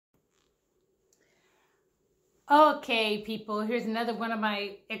Okay, people, here's another one of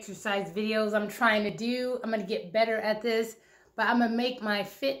my exercise videos I'm trying to do. I'm going to get better at this, but I'm going to make my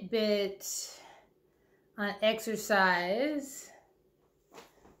Fitbit on exercise.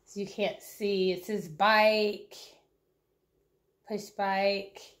 So you can't see. It says bike, push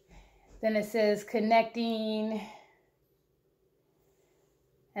bike. Then it says connecting.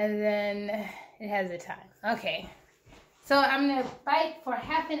 And then it has the time. Okay. So I'm going to bike for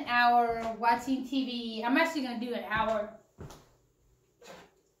half an hour watching TV. I'm actually going to do an hour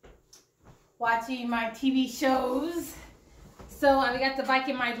watching my TV shows. So I got the bike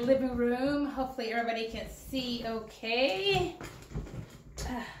in my living room. Hopefully everybody can see okay.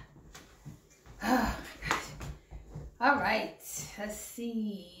 Oh my gosh. All right. Let's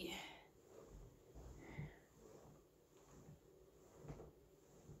see.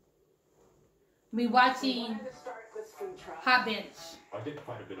 I'll be watching Hot Bench. I did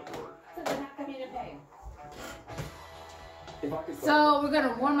quite a bit of work. So then how come you didn't pay? So we're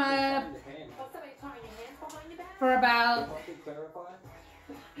gonna warm up for about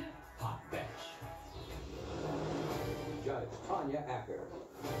Hot Bench. Judge Tanya Acker.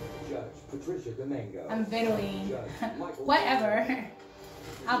 Judge Patricia Domingo. I'm videoing. Whatever.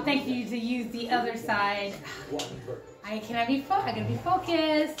 I'll thank you to use the other side. I gotta be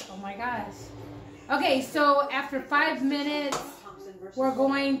focused. Oh my gosh. Okay, so after 5 minutes, we're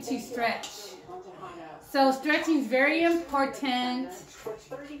going to stretch. So stretching is very important.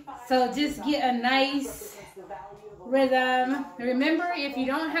 So just get a nice rhythm. Remember, if you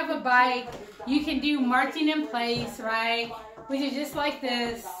don't have a bike, you can do marching in place, right? Which is just like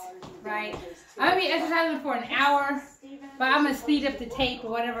this, right? I'm gonna be exercising for an hour, but I'm gonna speed up the tape or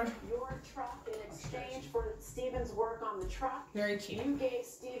whatever. For Steven's work on the truck, very cute. You gave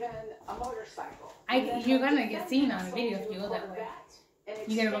Steven a motorcycle. You're gonna get seen on the video if you go that way.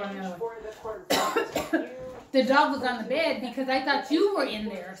 You gotta go on the other way. The dog was on the bed because I thought you were in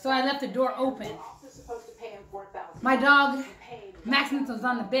there, so I left the door open. My dog, Maximus, was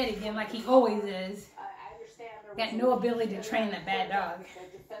on the bed again like he always is. Got no ability to train that bad dog.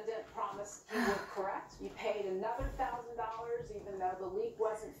 The defendant promised you were correct. You paid another $1,000 even though the leak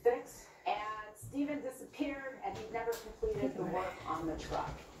wasn't fixed. And Steven disappeared and he never completed the work on the truck.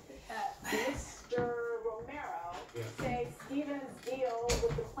 Mr. Romero says Steven's deal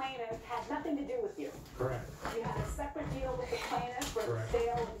with the plaintiff had nothing to do with you. Correct. You had a separate deal with the plaintiff for the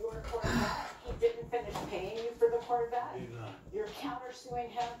sale of your Corvette. He didn't finish paying you for the Corvette. You're countersuing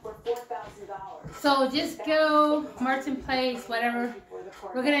him for $4,000. So just go, march in place, whatever.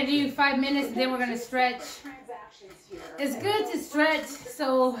 We're going to do 5 minutes and then we're going to stretch. It's good to stretch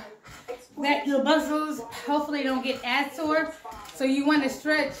so that your muscles hopefully don't get as sore. So you want to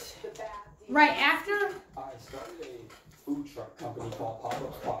stretch right after. I started a food truck company called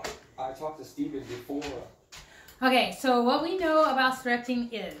Pop-Up Pop. I talked to Steven before. Okay, so what we know about stretching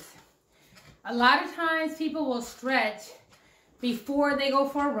is a lot of times people will stretch before they go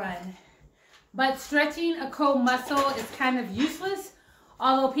for a run. But stretching a cold muscle is kind of useless,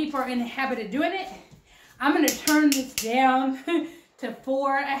 although people are in the habit of doing it. I'm going to turn this down to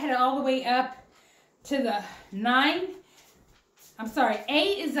 4. I had it all the way up to the 9. I'm sorry,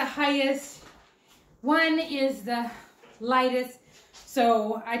 8 is the highest. 1 is the lightest.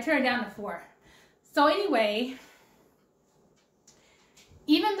 So I turned it down to 4. So anyway,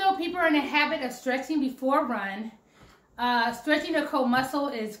 even though people are in a habit of stretching before a run, stretching a cold muscle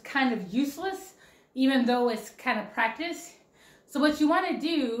is kind of useless, even though it's kind of practice. So what you want to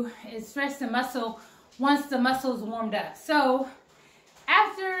do is stretch the muscle once the muscle is warmed up. So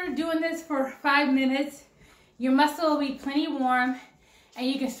after doing this for 5 minutes, your muscle will be plenty warm and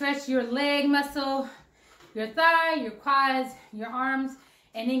you can stretch your leg muscle, your thigh, your quads, your arms,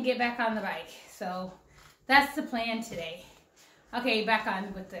 and then get back on the bike. So that's the plan today. Okay, back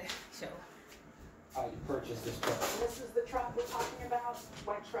on with the show. I purchased this truck. This is the truck we're talking about?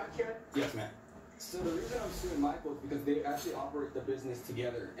 White truck here? Yes, ma'am. So the reason I'm suing Michael is because they actually operate the business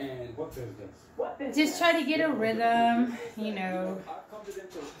together. And what business? What business? Just try to get a rhythm, you know. I've come to them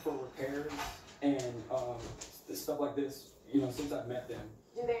for repairs and stuff like this, you know, since I've met them.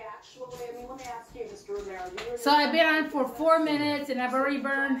 Do they actually, I mean, let me ask you, Mr. Romero. So I've been on for 4 minutes and I've already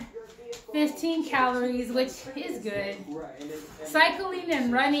burned 15 calories, which is good. Cycling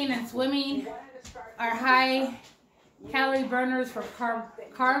and running and swimming are high calorie burners for cardio.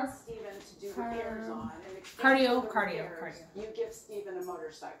 You give Steven a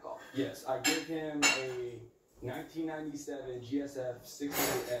motorcycle. Yes, I give him a 1997 GSF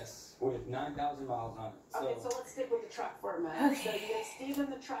 600S with 9,000 miles on it. Okay, so let's stick with the truck for a minute. Okay. So you gave Steven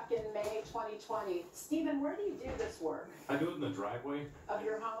the truck in May 2020. Steven, where do you do this work? I do it in the driveway. Of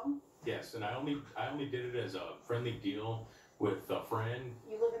your home? Yes, and I only did it as a friendly deal with a friend.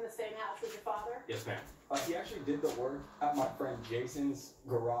 You live in the same house as your father? Yes, ma'am. He actually did the work at my friend Jason's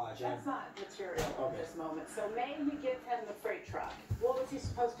garage. That's not material at this moment. So May, you give him the freight truck. What was he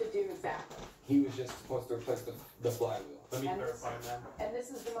supposed to do exactly? He was just supposed to replace the flywheel. Let me clarify, ma'am. And this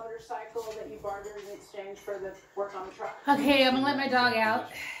is the motorcycle that you bartered in exchange for the work on the truck? Okay, I'm gonna let my dog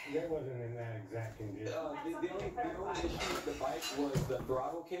out. That wasn't in that exact condition. The only issue with the bike was the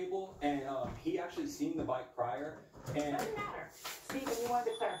throttle cable, and he actually seen the bike prior. And Doesn't matter. Stephen, you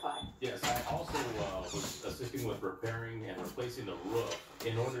wanted to clarify. Yes, I also was assisting with repairing and replacing the roof.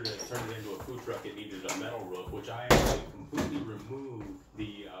 In order to turn it into a food truck, it needed a metal roof, which I actually completely removed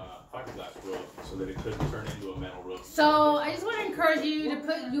the fiberglass roof so that it could turn into a metal roof. So I just want to encourage you to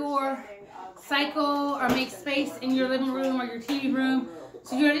put your cycle or make space in your living room or your TV room,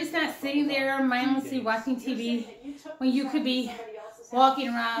 so you're just not sitting there mindlessly watching TV when you could be walking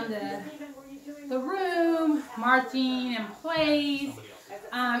around the room, marching in place,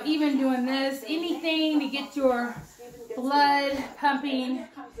 even doing this, anything to get your blood pumping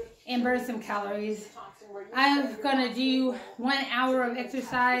and burn some calories. I'm gonna do 1 hour of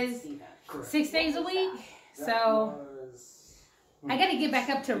exercise 6 days a week, so I gotta get back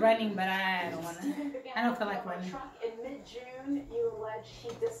up to running, but I don't feel like running. In mid-June, you allege he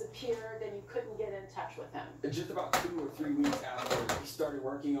disappeared and you couldn't get in touch with him. just about 2 or 3 weeks after he started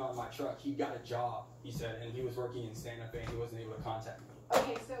working on my truck, he got a job, he said, and he was working in Santa Fe and he wasn't able to contact me.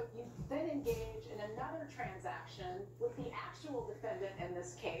 Okay, so you then engage in another transaction with the actual defendant in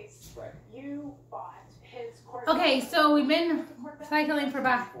this case. Right. You bought his Corvette. Okay, so we've been cycling for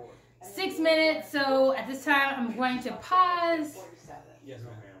about 6 minutes, so at this time I'm going to pause Yes,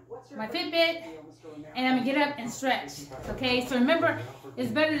 ma'am. my Fitbit and I'm gonna get up and stretch. Okay, so remember, it's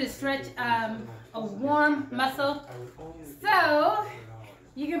better to stretch a warm muscle. So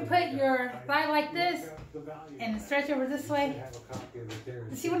you can put your thigh like this and stretch over this way.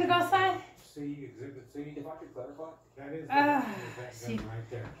 Does she want to go outside? If I could clarify, That is See. right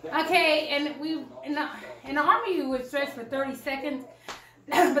there. Okay, and we in the army you would stretch for 30 seconds,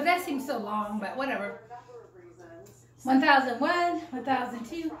 but that seems so long. But whatever. 1001,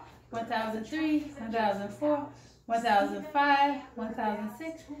 1002, 1003, 1004, 1005,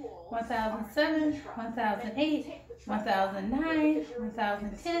 1006, 1007, 1008, 1009,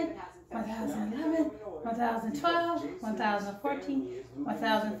 1010, 1011, 1012, 1014,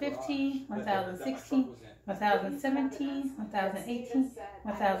 1015, 1016, 1017, 1018,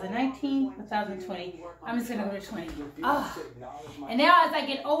 1019, 1020. I'm just gonna go to 20. Oh. And now as I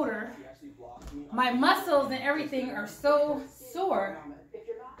get older, my muscles and everything are so sore.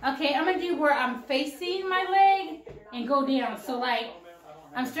 Okay, I'm gonna do where I'm facing my leg and go down. So like,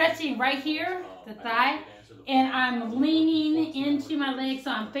 I'm stretching right here, the thigh, and I'm leaning into my leg,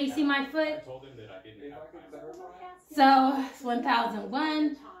 so I'm facing my foot. So it's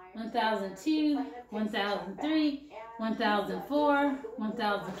 1001, 1002, 1003, 1004,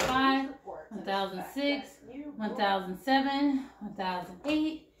 1005, 1006, 1007,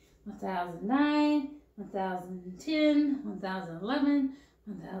 1008, 1009, 1010, 1011,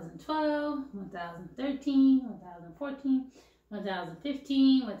 1012, 1013, 1014,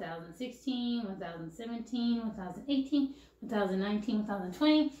 1015, 1016, 1017, 1018, 2019,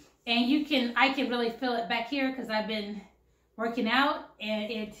 2020. And I can really feel it back here because I've been working out,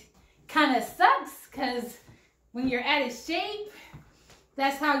 and it kind of sucks because when you're out of shape,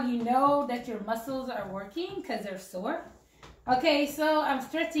 that's how you know that your muscles are working, because they're sore. Okay, so I'm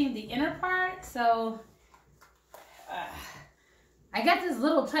stretching the inner part. So I got this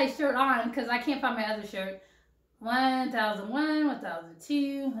little tight shirt on because I can't find my other shirt. 1001,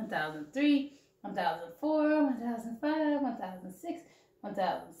 1002, 1003, 1004, 1005, 1006,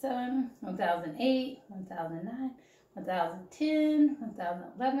 1007, 1008, 1009, 1010,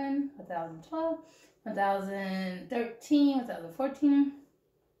 1011, 1012, 1013, 1014,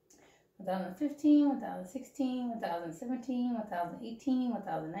 2015, 2016, 2017, 2018,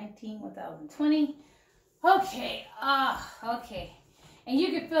 2019, 2020. Okay, okay. And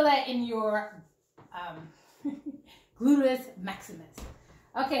you can feel that in your gluteus maximus.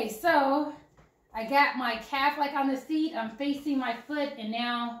 Okay, so I got my calf like on the seat. I'm facing my foot and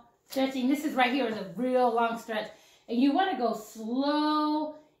now stretching. This is right here is a real long stretch. And you want to go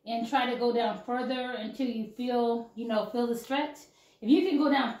slow and try to go down further until you feel the stretch. If you can go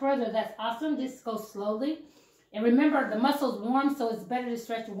down further, that's awesome. Just go slowly. And remember, the muscle's warm, so it's better to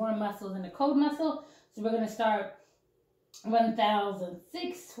stretch a warm muscle than a cold muscle. So we're going to start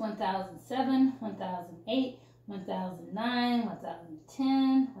 1006, 1007, 1008, 1009,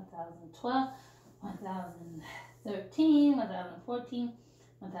 1010, 1012, 1013, 1014,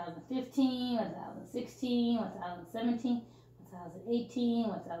 1015, 1016, 1017, 1018,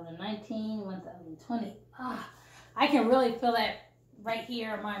 1019, 1020. I can really feel that right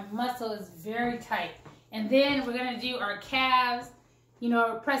here. My muscle is very tight. And then we're going to do our calves. You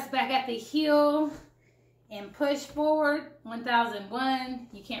know, press back at the heel and push forward. 1001.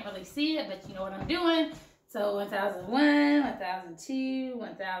 You can't really see it, but you know what I'm doing. So 1001, 1002,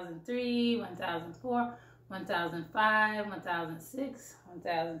 1003, 1004, 1005, 1006,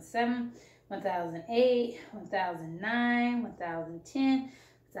 1007, 1008, 1009, 1010,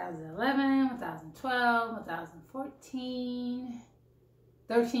 2011, 2012, 2014,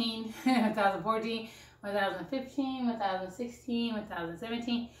 13, 2014, 2015, 2016,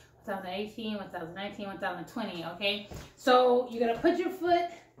 2017, 2018, 2019, 2020, okay? So you're gonna put your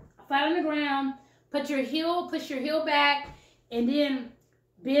foot flat on the ground, push your heel back, and then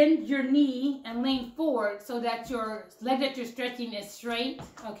bend your knee and lean forward so that your leg that you're stretching is straight,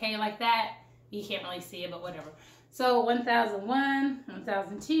 okay, like that. You can't really see it, but whatever. So 1001,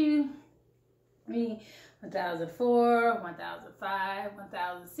 1002, 1004, 1005,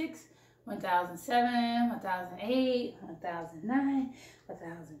 1006, 1007, 1008, 1009,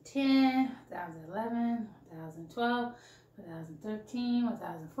 1010, 2011, 2012, 2013,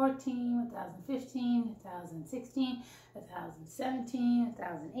 2014, 2015, 2016, 2017,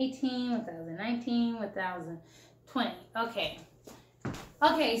 2018, 2019, 2020.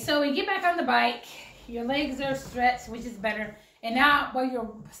 Okay, so we get back on the bike. Your legs are stretched, which is better. And now while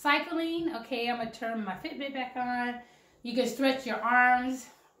you're cycling, okay, I'm going to turn my Fitbit back on. You can stretch your arms,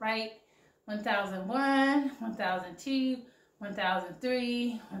 right? 1001, 1002,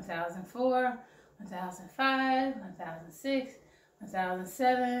 1003, 1004, 1005, 1006,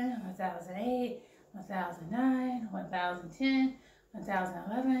 1007, 1008, 1009, 1010,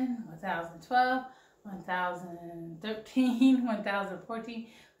 2011, 2012, 2013, 2014,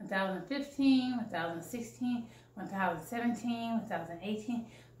 2015, 2016, 2017, 2018,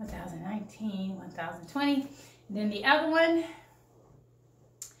 2019, 2020. And then the other one,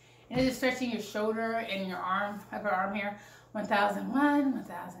 and it is stretching your shoulder and your arm, upper arm here. 1001,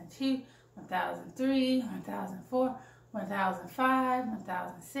 1002, 1003, 1004, 1005,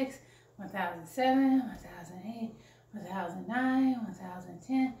 1006, 1007, 1008, 1009,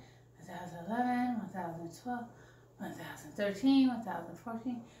 1010, 2011, 2012, 2013,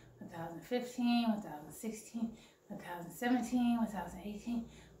 2014, 2015, 2016, 2017, 2018,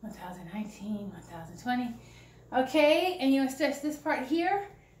 2019, 2020. Okay, and you stretch this part here.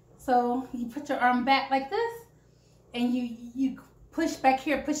 So you put your arm back like this, and you push back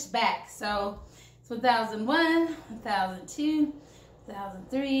here, push back. So it's 1001, 1002,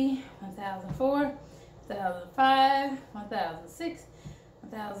 2003, 2004, 2005, 2006,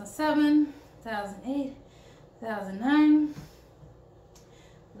 2007, 2008, 2009,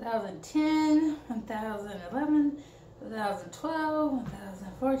 2010, 2011, 2012,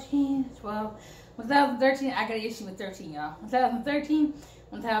 2014, 2013. I got an issue with 13, y'all. 2013,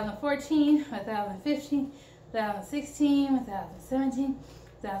 2014, 2015, 2016, 2017,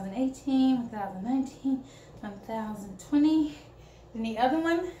 2018, 2019, 2020. Then the other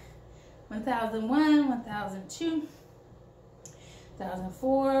one, 1001, 1002,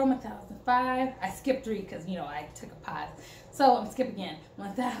 2004, 2005. I skipped 3 because, you know, I took a pause. So I'm skipping again.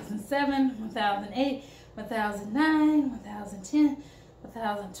 1007, 2008, 1009, 2010,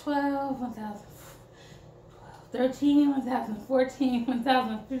 2012, 2013, 2014,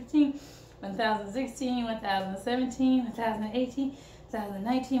 2015, 2016, 2017, 2018,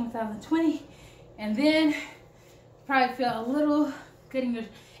 2019, 2020. And then probably feel a little good in your,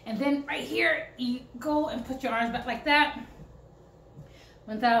 and then right here, you go and put your arms back like that.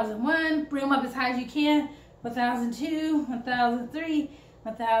 1001, bring them up as high as you can. 1002, 1003,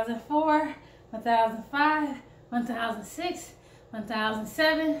 1004, 1005, 1006,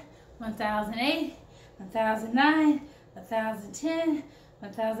 1007, 1008, 1009, 1010,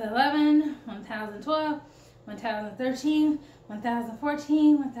 2011, 2012, 2013,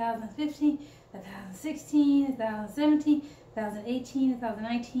 2014, 2015, 2016, 2017, 2018,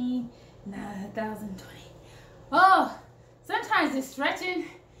 2019, 2020. Oh, sometimes it's stretching.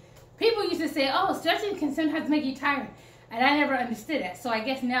 People used to say, oh, stretching can sometimes make you tired. And I never understood it. So I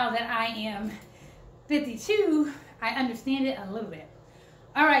guess now that I am 52, I understand it a little bit.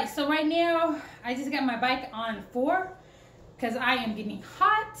 All right, so right now, I just got my bike on 4 because I am getting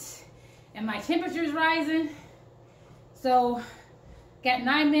hot and my temperature is rising. So, got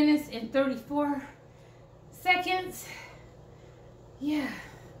 9 minutes and 34 seconds. Yeah,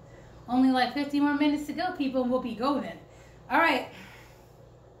 only like 50 more minutes to go, people, and we'll be golden. All right.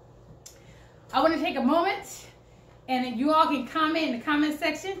 I want to take a moment and you all can comment in the comment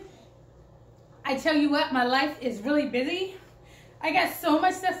section. I tell you what, my life is really busy. I got so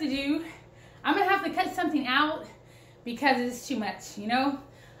much stuff to do. I'm gonna have to cut something out because it's too much, you know.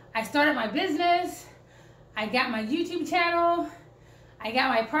 I started my business. I got my YouTube channel. I got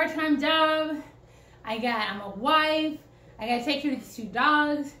my part-time job. I'm a wife. I gotta take care of these 2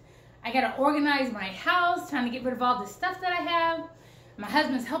 dogs. I gotta organize my house, trying to get rid of all the stuff that I have. My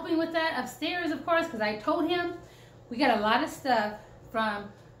husband's helping with that upstairs, of course, because I told him we got a lot of stuff from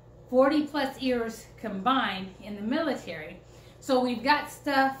 40 plus years combined in the military. So we've got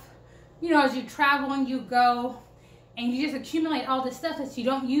stuff, you know, as you travel and you go and you just accumulate all this stuff that you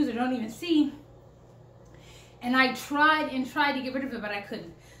don't use or don't even see. And I tried to get rid of it, but I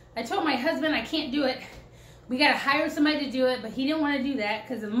couldn't. I told my husband I can't do it. We got to hire somebody to do it, but he didn't want to do that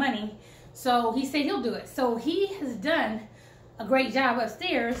because of money. So he said he'll do it. So he has done a great job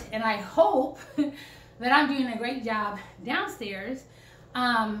upstairs, and I hope that I'm doing a great job downstairs.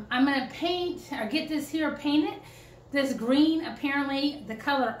 I'm going to paint or get this here painted. This green, apparently the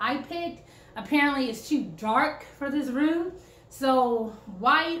color I picked, apparently is too dark for this room. So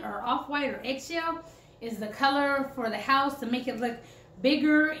white or off-white or eggshell is the color for the house to make it look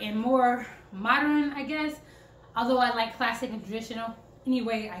bigger and more modern, I guess. Although I like classic and traditional.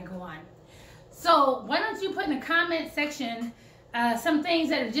 Anyway, I go on. So why don't you put in the comment section some things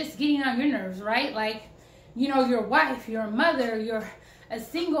that are just getting on your nerves, right? Like, you know, your wife, your mother, you're a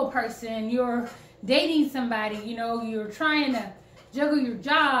single person, you're dating somebody, you know, you're trying to juggle your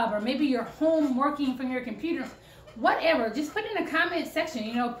job, or maybe you're home working from your computer. Whatever, just put in the comment section,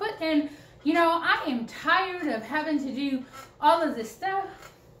 you know, put in, you know, I am tired of having to do all of this stuff.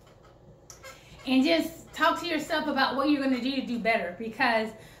 And just talk to yourself about what you're going to do better, because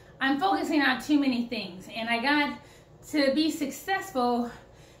I'm focusing on too many things. And I got to be successful,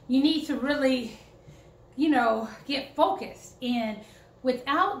 you need to really, you know, get focused. And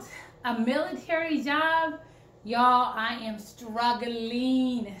without a military job, y'all, I am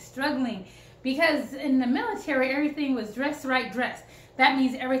struggling. Because in the military, everything was dress right dress. That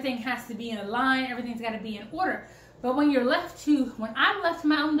means everything has to be in a line, everything's got to be in order. But when you're left to, when I'm left to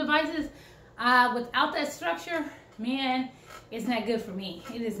my own devices, without that structure, man, it's not good for me.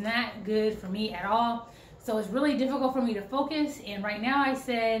 It is not good for me at all. So it's really difficult for me to focus. And right now I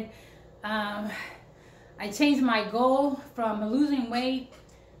said, I changed my goal from losing weight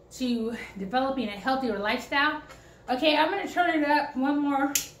to developing a healthier lifestyle. Okay, I'm going to turn it up one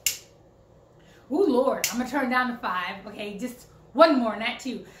more. Ooh, Lord, I'm going to turn it down to 5. Okay, just one more, not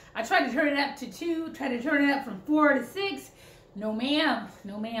 2. I tried to turn it up to 2, tried to turn it up from 4 to 6. No, ma'am.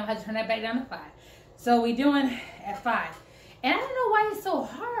 No, ma'am. I had to turn that back down to 5. So we doing at 5. And I don't know why it's so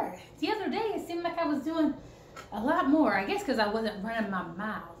hard. The other day, it seemed like I was doing a lot more. I guess because I wasn't running my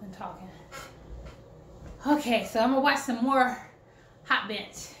mouth and talking. Okay, so I'm going to watch some more Hot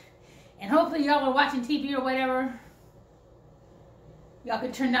Bench. And hopefully y'all are watching TV or whatever. Y'all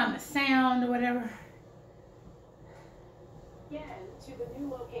can turn down the sound or whatever. Again, to the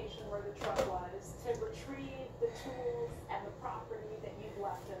new location where the truck was, to retrieve the tools and the property that you've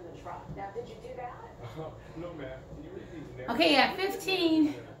left in the truck. Now, did you do that? No, ma'am. Okay, at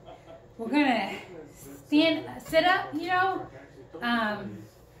 15, we're gonna sit up, you know,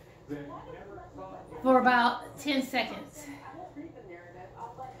 for about 10 seconds. I won't read the narrative.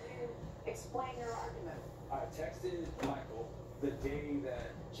 I'll let you explain your argument. I texted Michael the day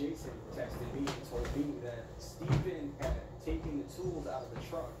that Jason texted me and told me that Stephen had taken the tools out of the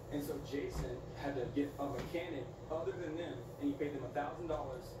truck. And so Jason had to get a mechanic other than them, and he paid them $1,000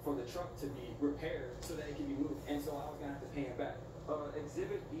 for the truck to be repaired so that it could be moved. And so I was gonna have to pay him back.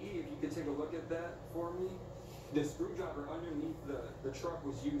 Exhibit B, if you could take a look at that for me. The screwdriver underneath the truck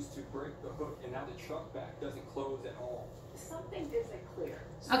was used to break the hook, and now the truck back doesn't close at all. Something isn't clear.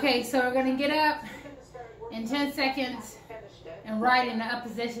 Okay, so we're gonna get up in 10 seconds and ride in the up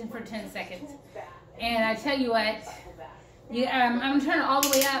position for 10 seconds. And I tell you what, I'm gonna turn it all the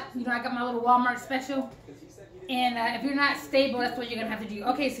way up. You know, I got my little Walmart special. And if you're not stable, that's what you're gonna have to do.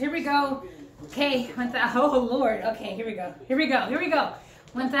 Okay, so here we go. Okay, oh Lord. Okay, here we go. Here we go. Here we go.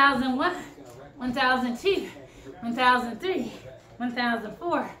 1001, 1002, 1003,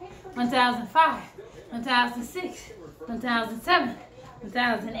 1004, 1005, 1006, 1007,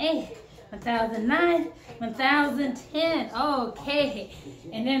 1008, 1009, 1010. Okay,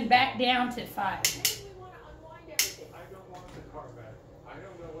 and then back down to 5. I don't want the car back. I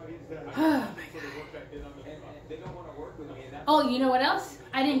don't know what he's done. Oh my God. And they don't want to work with me. And that's Oh, you know what else?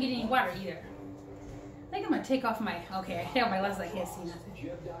 I didn't get any water either. think I'm gonna take off my, okay, I have my glasses, I can't see nothing. If you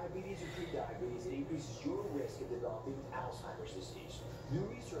have diabetes or prediabetes, it increases your risk of developing Alzheimer's disease. New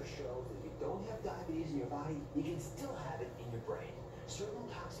research shows that if you don't have diabetes in your body, you can still have it in your brain. Certain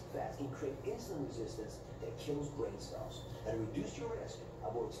toxic fats can create insulin resistance that kills brain cells. And to reduce your risk,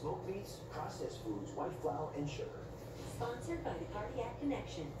 avoid smoked meats, processed foods, white flour, and sugar. Sponsored by the Cardiac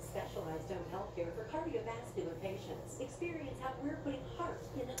Connection, specialized home healthcare for cardiovascular patients. Experience how we're putting heart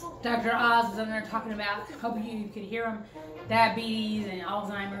in the home. Dr. Oz was on there talking about, hope you could hear him, diabetes and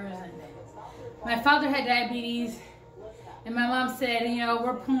Alzheimer's. And my father had diabetes, and my mom said, you know,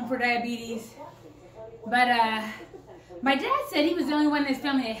 we're pulling for diabetes. But my dad said he was the only one in his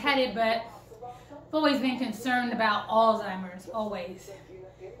family that had it, but I've always been concerned about Alzheimer's, always.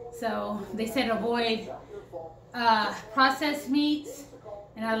 So they said avoid processed meats,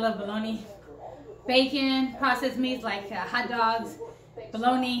 and I love bologna, bacon, processed meats like hot dogs,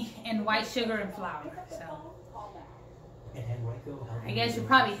 bologna, and white sugar and flour. So I guess you're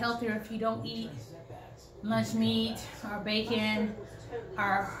probably healthier if you don't eat lunch meat or bacon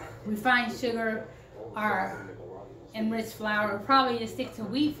or refined sugar or enriched flour. Probably just stick to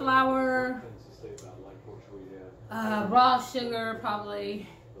wheat flour, raw sugar probably,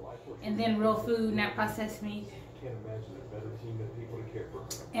 and then real food, not processed meat.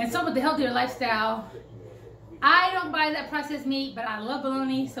 And so with the healthier lifestyle, I don't buy that processed meat, but I love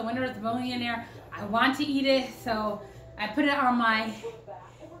bologna. So whenever there's bologna in there, I want to eat it. So I put it on my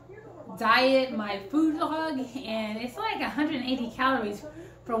diet, my food log, and it's like 180 calories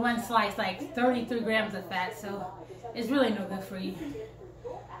for one slice, like 33 grams of fat. So it's really no good for you.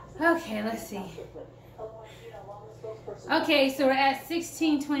 Okay, let's see. Okay, so we're at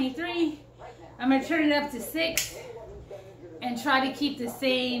 16:23. I'm going to turn it up to 6 and try to keep the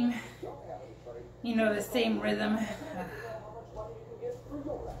same, you know, the same rhythm.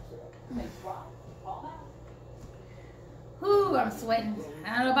 Whoo, I'm sweating.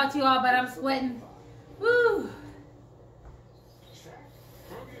 I don't know about you all, but I'm sweating. Woo.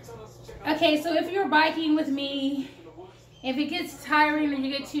 Okay, so if you're biking with me, if it gets tiring or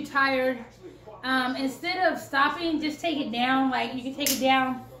you get too tired, instead of stopping, just take it down. Like you can take it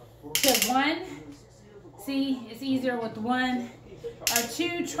down to 1. See, it's easier with 1 or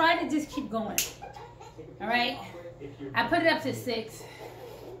 2. Try to just keep going. All right. I put it up to 6.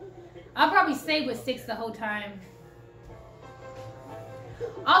 I'll probably stay with 6 the whole time.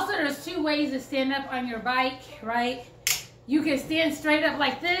 Also, there's 2 ways to stand up on your bike, right? You can stand straight up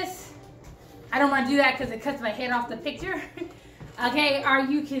like this. I don't want to do that because it cuts my head off the picture. Okay, or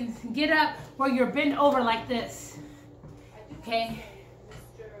you can get up where you're bent over like this. Okay.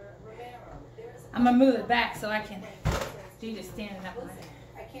 I'm going to move it back so I can do the standing up.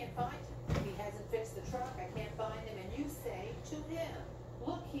 I can't find him. He hasn't fixed the truck. I can't find him. And you say to him,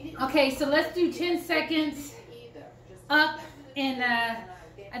 look, he didn't. Okay, so let's do 10 seconds up in,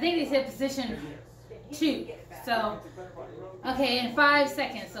 I think they said position 2. So, okay, in 5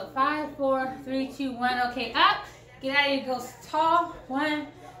 seconds. So 5, 4, 3, 2, 1. Okay, up. Get out of here. Go tall.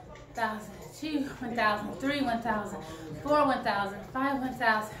 1,000, 2, 1,000, 3, 1,000, 4, 1,000, 5,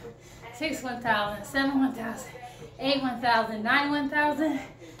 1,000, 6, 1,000, 7, 1,000, 8, 1,000, 9, 1,000,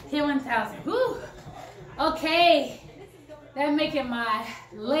 10, 1,000. Woo! Okay. That's making my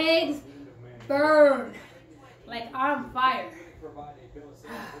legs burn like I'm fire. Provide a bill of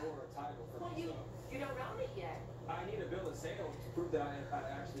sale or a title for myself. You don't own it yet. I need a bill of sale to prove that I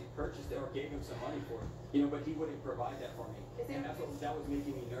actually purchased it or gave him some money for it. You know, but he wouldn't provide that for me. And that was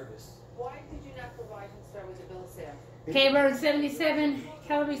making me nervous. Why did you not provide him, sir, with a bill of sale? Okay, burned 77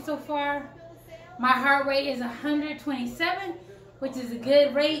 calories so far. My heart rate is 127, which is a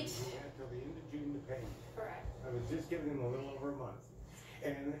good rate. Until the end of June to pay. Correct. I was just giving him a little over a month.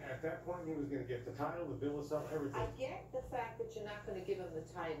 And at that point, he was going to get the title, the bill of sale, everything. I get the fact that you're not going to give him the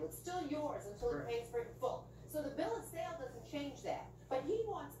title. It's still yours until he pays for it in full. So the bill of sale doesn't change that. But he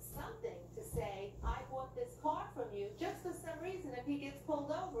wants something to say, I bought this car from you, just for some reason. If he gets pulled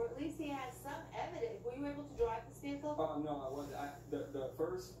over, at least he has some evidence. Were you able to drive this vehicle? No, I wasn't. The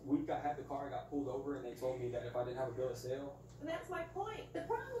first week I had the car, I got pulled over, and they told me that if I didn't have a bill of sale. And that's my point. The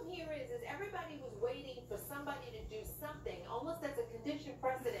problem here is everybody was waiting for somebody to do something, almost as a condition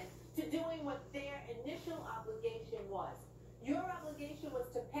precedent, to doing what their initial obligation was. Your obligation was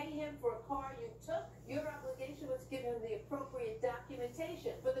to pay him for a car you took. Your obligation was to give him the appropriate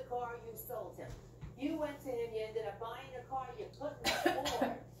documentation for the car you sold him. You went to him, you ended up buying a car you couldn't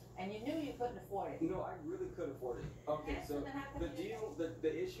afford, and you knew you couldn't afford it. No, I really could afford it. Okay, Yes, so and then how come the you deal,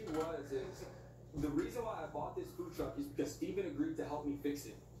 the issue is the reason why I bought this food truck is because Steven agreed to help me fix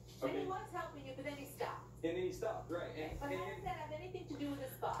it. And Okay, he was helping you, but then he stopped. and then he stopped, right? But how does that have anything to do with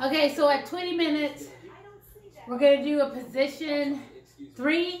this car? Okay, so at 20 minutes, I don't we're going to do a position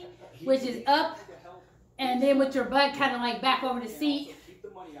 3, which is up, and then with your butt kind of like back over the seat.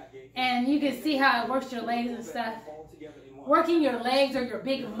 And you can see how it works your legs and stuff. Working your legs or your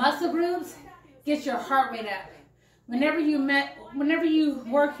big muscle groups gets your heart rate up. Whenever you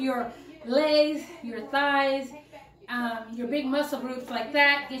work your legs, your thighs, your big muscle groups like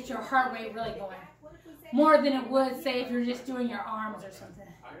that, gets your heart rate really going. More than it would, say, if you're just doing your arms or something.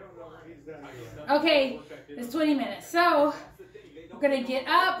 Okay, it's 20 minutes. So, we're going to get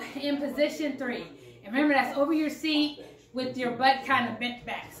up in position 3. And remember, that's over your seat with your butt kind of bent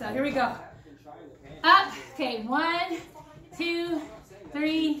back. So, here we go. Up. Okay, 1, 2,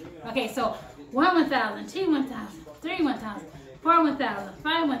 3. Okay, so 1 1,000, 2 1,000, 3 1,000, 4 1,000,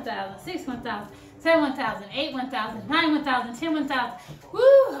 5 1,000, 6 1,000, 7 1,000, 8 1,000, 9 1,000, 10 1,000. Woo!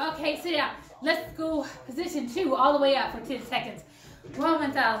 Okay, sit down. Let's go position 2 all the way up for 10 seconds. 1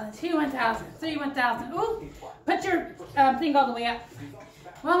 1,000, 2 1,000, 3 1,000. Ooh! Put your thing all the way up.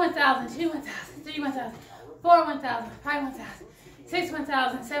 1 1,000, 2 1,000, 3 1,000, 4 1,000, 5 1,000, 6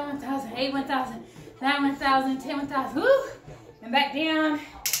 1,000, 7 1,000, 8 1,000, 9 1,000, 10 1,000. Woo! And back down.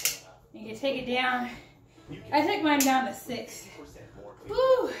 You can take it down. I take mine down to 6. Woo!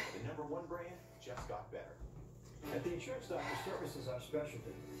 The #1 brand just got better. At the Insurance Doctor, service is our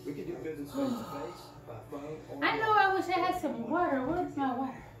specialty. We can do business face to face, by phone, or I know I wish I had some water. Where's my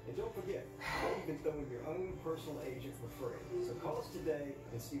water? And don't forget, you can throw in your own personal agent for free. So call us today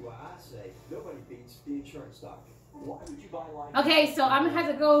and see why I say nobody beats the Insurance Doctor. Why would you buy life? Okay, so I'm gonna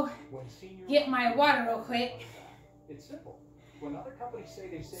have to go get my water real quick. It's simple. When other companies say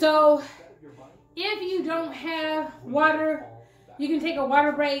they save So your money, if you don't have water, you can take a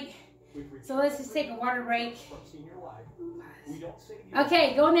water break. So let's just take a water break.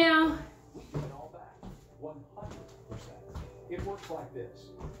 Okay, go now. We give it all back, 100%. It works like this.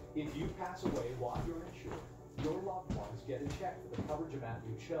 If you pass away while you're insured, your loved ones get a check for the coverage amount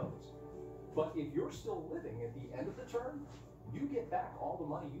you chose. But if you're still living at the end of the term, you get back all the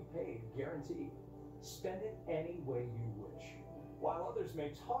money you paid, guaranteed. Spend it any way you wish. While others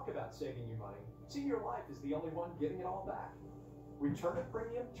may talk about saving you money, Senior Life is the only one getting it all back. Return of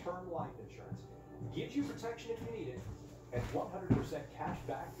premium term life insurance gives you protection if you need it, and 100% cash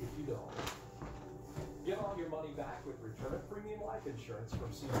back if you don't. Get all your money back with return of premium life insurance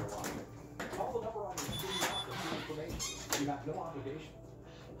from Senior Life. Call the number on your screen now for more information. You have no obligation.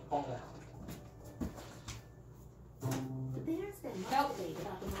 Call now. There's been much debate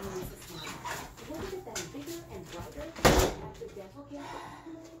about the Mona Lisa smile. Would it have been bigger and brighter after dental care?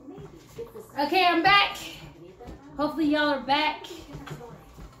 Maybe if the Okay, I'm back. Hopefully y'all are back.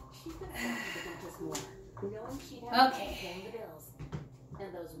 Okay.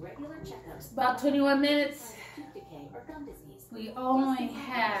 And those regular checkups. About 21 minutes. Tooth decay or gum disease. We only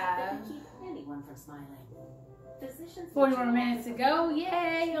have Keep anyone from smiling. 40 more minutes to go.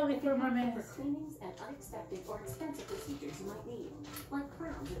 Yay, only 4 more minutes. For cleanings and unexpected or expensive procedures you might need, like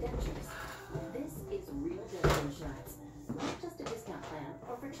crowns or dentures. This is real dental insurance, not just a discount plan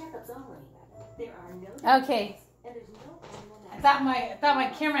or for checkups only. There are no Okay. and there's no I thought my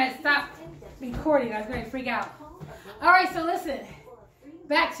camera had stopped recording. I was going to freak out. All right, so listen.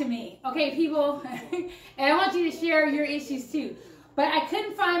 Back to me. Okay, people. And I want you to share your issues too. But I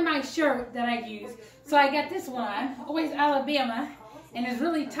couldn't find my shirt that I use. So I got this one, Always Alabama. And it's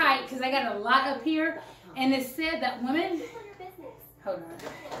really tight because I got a lot up here. And it said that women... Hold on.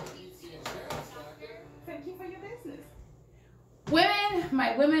 Thank you for your business. Women,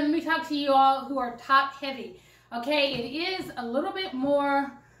 my women, let me talk to you all who are top heavy. Okay, it is a little bit more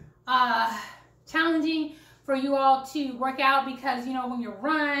challenging for you all to work out because, you know, when you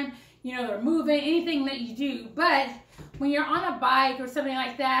run, you know, they're moving, anything that you do. But when you're on a bike or something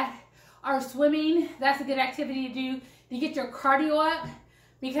like that, or swimming, that's a good activity to do to get your cardio up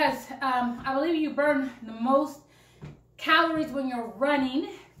because I believe you burn the most calories when you're running.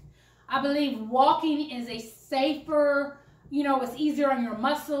 I believe walking is a safer, you know, it's easier on your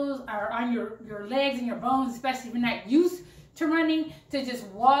muscles or on your legs and your bones, especially if you're not used to running, to just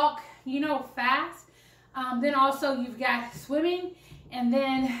walk, you know, fast. Then also you've got swimming and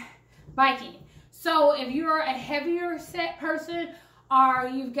then biking. So if you're a heavier set person or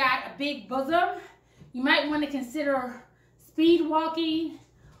you've got a big bosom, you might want to consider speed walking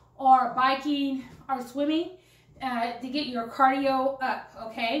or biking or swimming to get your cardio up,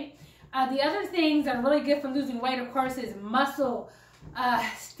 okay? The other things that are really good for losing weight, of course, is muscle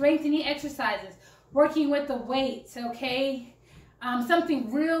strengthening exercises, working with the weights, okay?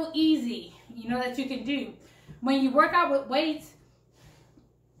 Something real easy, you know, that you can do. When you work out with weights,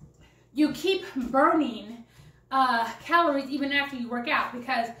 you keep burning calories even after you work out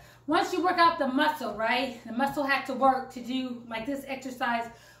because once you work out the muscle, right? The muscle had to work to do like this exercise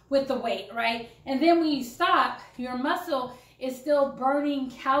with the weight, right? And then when you stop, your muscle is still burning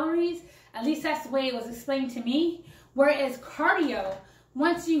calories. At least that's the way it was explained to me. Whereas cardio,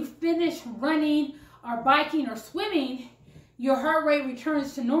 once you finish running or biking or swimming, your heart rate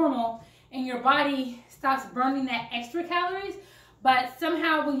returns to normal and your body stops burning that extra calories. But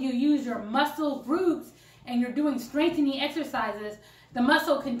somehow when you use your muscle groups and you're doing strengthening exercises, the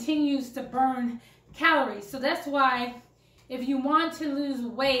muscle continues to burn calories. So that's why if you want to lose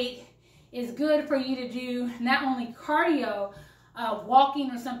weight, it's good for you to do not only cardio,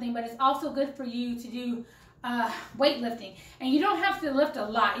 walking or something, but it's also good for you to do weightlifting. And you don't have to lift a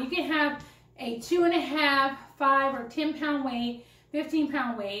lot. You can have a 2.5, 5 or 10 pound weight, 15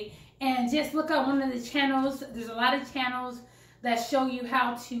 pound weight, and just look at one of the channels. There's a lot of channels that show you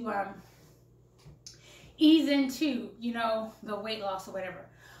how to ease into, you know, the weight loss or whatever.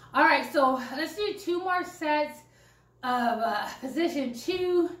 All right, so let's do 2 more sets of position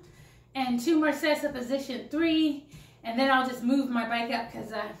 2 and 2 more sets of position 3, and then I'll just move my bike up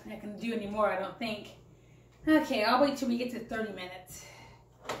because I can do any more, I don't think. Okay, I'll wait till we get to 30 minutes.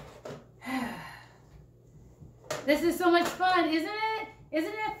 This is so much fun, isn't it?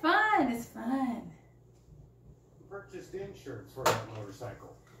 Isn't it fun? It's fun. Purchased insurance for that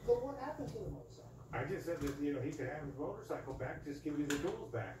motorcycle. But what happened to the motorcycle? I just said that, you know, he could have his motorcycle back, just give me the tools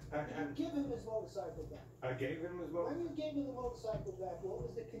back. You give him his motorcycle back. I gave him his When motorcycle. you gave him the motorcycle back, what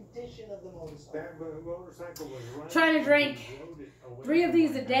was the condition of the motorcycle? That motorcycle was running. Trying to drink 3 of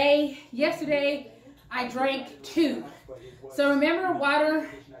these a day. Yesterday, I drank 2. So remember, water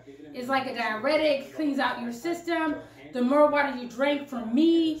is like a diuretic, cleans out your system. The more water you drank, for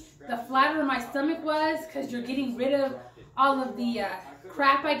me, the flatter my stomach was, because you're getting rid of all of the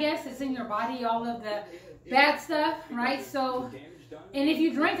crap, I guess, that's in your body, all of the bad stuff, right? So, and if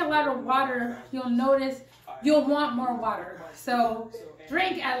you drink a lot of water, you'll notice you'll want more water. So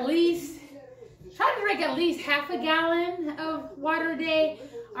drink at least, try to drink at least half a gallon of water a day,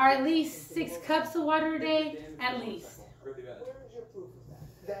 or at least 6 cups of water a day, at least. Where is your proof of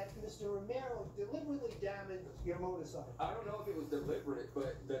that? That Mr. Romero deliberately damaged your motorcycle. I don't know if it was deliberate,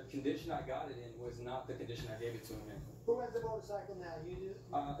 but the condition I got it in was not the condition I gave it to him in. Who has the motorcycle now? You do?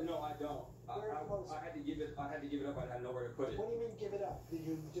 No, I don't. Where's the motorcycle? I had to give it up. I had nowhere to put it. What do you mean give it up? Did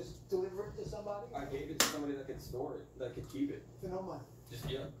you just deliver it to somebody? I gave it to somebody that could store it, that could keep it. For no money? Just,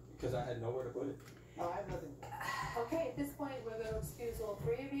 yeah, because I had nowhere to put it. No, I have nothing. Okay, at this point, we're going to excuse all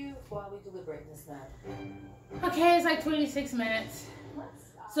 3 of you while we deliberate this matter. Okay, it's like 26 minutes.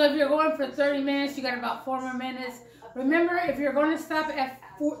 So if you're going for 30 minutes, you got about 4 more minutes. Remember, if you're going to stop at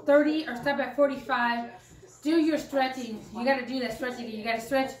 30 or stop at 45, do your stretching. You got to do that stretching. You got to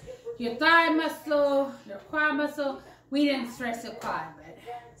stretch your thigh muscle, your quad muscle. We didn't stretch the quad,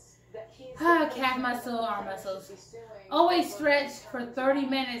 but calf muscle, arm muscles. Always stretch for 30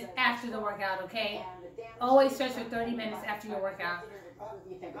 minutes after the workout, okay? Always stretch for 30 minutes after your workout. I'm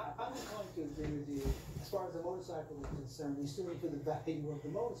inclined to agree with you. As far as the motorcycle is concerned, he's suing for the value of the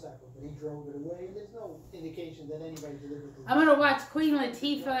motorcycle, but he drove it away, and there's no indication that anybody delivered it. I'm gonna watch Queen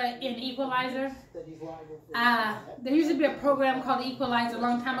Latifah in Equalizer. That he's liable for There used to be a program called Equalizer a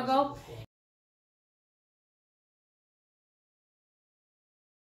long time ago,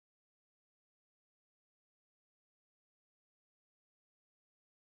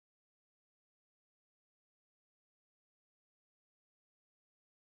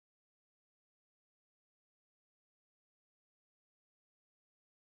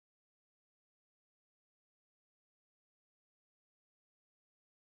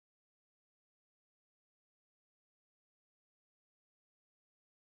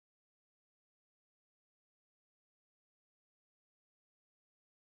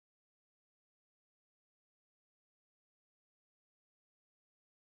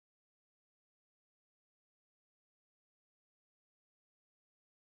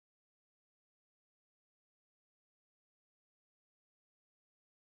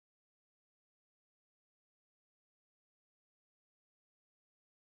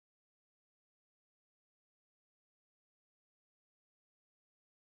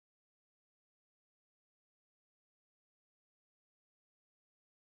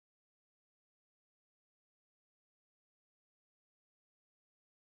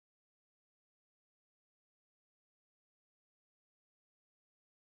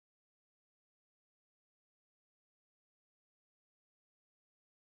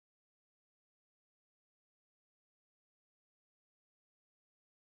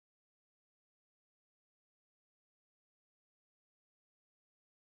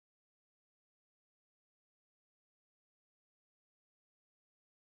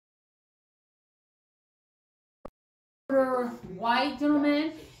 older white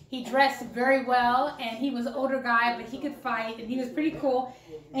gentleman. He dressed very well, and he was an older guy, but he could fight, and he was pretty cool.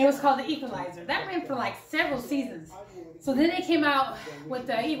 And it was called The Equalizer. That ran for like several seasons. So then they came out with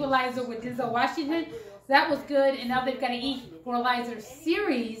The Equalizer with Denzel Washington. That was good, and now they've got an Equalizer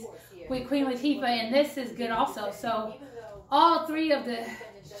series with Queen Latifah, and this is good also. So all three of the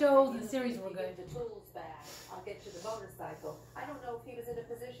shows and series were good. I'll get to the motorcycle. I don't know if he was in a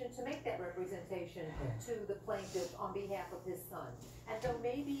position to make that representation to the plaintiff on behalf of his son. And so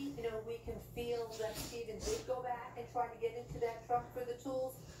maybe, you know, we can feel that Stephen did go back and try to get into that truck for the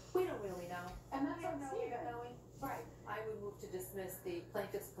tools. We don't really know. And that's on Stephen. Right. I would move to dismiss the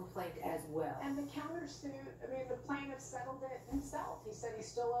plaintiff's complaint as well. And the countersuit, I mean, the plaintiff settled it himself. He said he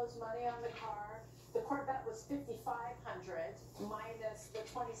still owes money on the car. The Corvette was $5,500 minus the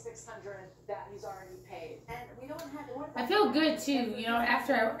 $2,600 that he's already paid. And we don't have. I feel good too, you know,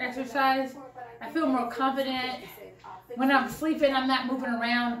 after I exercise, I feel more confident. When I'm sleeping, I'm not moving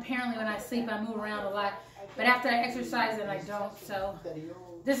around. Apparently when I sleep, I move around a lot. But after I exercise, then I don't. So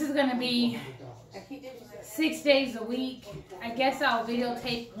this is going to be 6 days a week. I guess I'll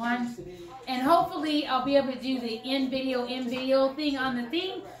videotape one. And hopefully I'll be able to do the in video thing on the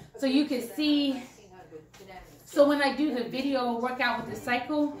thing so you can see. So when I do the video workout with the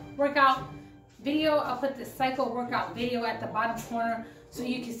cycle workout video, I'll put the cycle workout video at the bottom corner so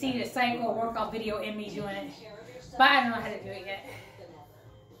you can see the cycle workout video and me doing it. But I don't know how to do it yet.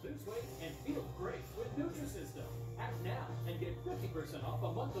 Lose weight and feel great with Nutrisystem. Act now and get 50% off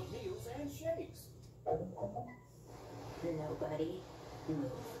a month of meals and shakes. Nobody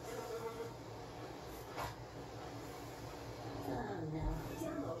move. Oh no.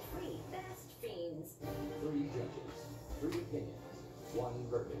 Download free Fast Fiends. 3 judges, 3 opinions, 1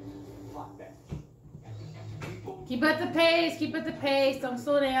 verdict. Hot bench. Keep up the pace, keep up the pace. Don't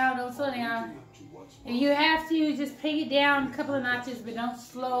slow down, don't slow down. If you have to, just take it down a couple of notches, but don't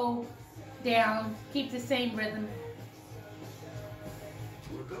slow down. Keep the same rhythm.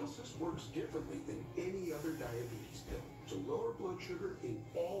 Rybelsus works differently than any other diabetes pill to lower blood sugar in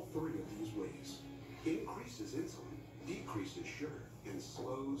all 3 of these ways. Increases insulin, decreases sugar, and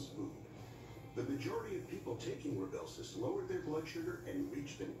slows food. The majority of people taking Rybelsus lowered their blood sugar and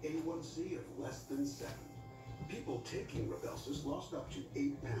reached an A1C of less than 7. People taking Rybelsus lost up to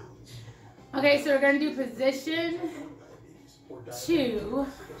 8 pounds. Okay, so we're going to do position 2,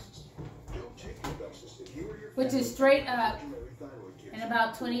 which is straight up in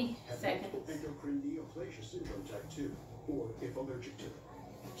about 20 seconds. Endocrine neoplasia syndrome type 2, or if allergic to it.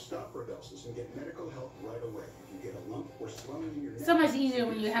 Stop Rybelsus and get medical help right away if you get a lump or swelling in your neck. So much easier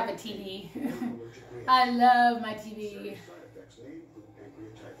when you have a TV. I love my TV. Side effects may include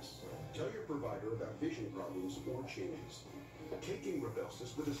pancreatitis. Tell your provider about vision problems or changes. Taking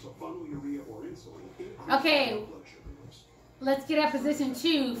Rybelsus with a sulfonylurea or insulin increases okay, blood sugar risk. Let's get up position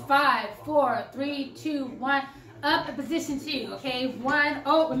 2, 5, 4, 3, 2, 1. Up at position 2, okay? 1.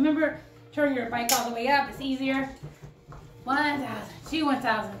 Oh, remember, turn your bike all the way up. It's easier. 1,000, 2,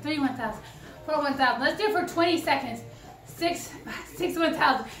 1,000, 3, 1,000, 4, 1,000. Let's do it for 20 seconds. 6,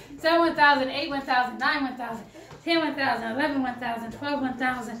 1,000, 7, 1,000, 8, 1,000, 9, 1,000, 10, 1,000, 11, 1,000, 12,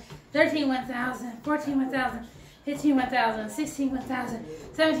 1,000, 13, 1,000, 14, 1,000, 15, 1,000, 16, 1,000,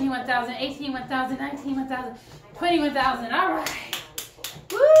 17, 1,000, 18, 1,000, 19, 1,000, 20, 1,000. All right.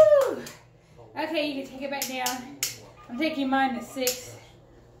 Woo! Okay, you can take it back down. I'm taking mine to 6.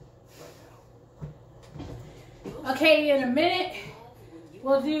 Okay, in a minute,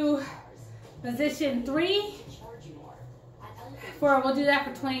 we'll do position 3. We'll do that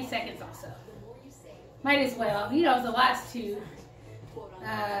for 20 seconds also. Might as well. You know, the last 2.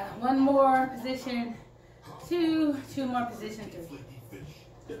 1 more position 2, 2 more position 3.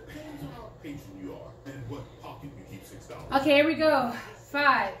 Depends on how patient you are and what pocket you keep $6. Okay, here we go.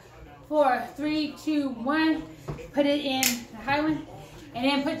 5, 4, 3, 2, 1. Put it in the high one. And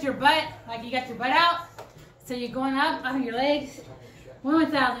then put your butt, like you got your butt out. So you're going up on your legs. 1,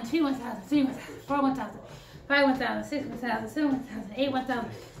 1,000, 2, 1,000, 3, 1,000, 4, 1,000, 5, 1,000, 6, 1,000, 7, 1,000, 8,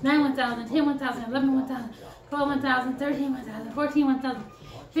 1,000, 9, 1,000, 10, 1,000, 11, 1,000, 12, 1,000, 13, 1,000, 14, 1,000,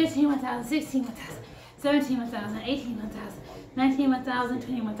 15, 1,000, 16, 1,000, 17, 1,000, 18, 1,000, 19, 1,000,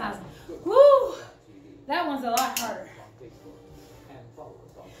 20, 1,000. Woo! That one's a lot harder.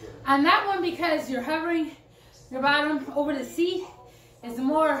 On that one, because you're hovering your bottom over the seat, is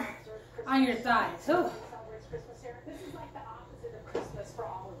more on your thighs. Ooh. This is like the opposite of Christmas for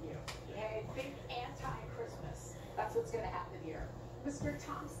all of you. Okay? Big anti-Christmas. That's what's going to happen here. Mr.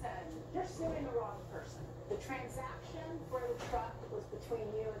 Thompson, you're suing the wrong person. The transaction for the truck was between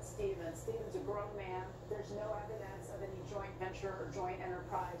you and Steven. Steven's a grown man. There's no evidence of any joint venture or joint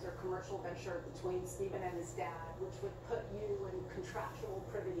enterprise or commercial venture between Steven and his dad, which would put you in contractual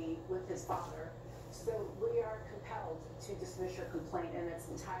privity with his father. So we are compelled to dismiss your complaint in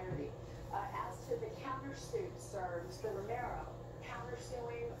its entirety. As to the countersuit, sir, Mr. Romero,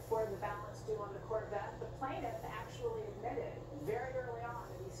 countersuing for the balance due on the Corvette, the plaintiff actually admitted very early on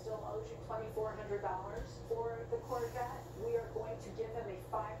that he still owes you $2,400 for the Corvette. We are going to give him a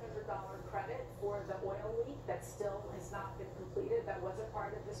 $500 credit for the oil leak that still has not been completed, that wasn't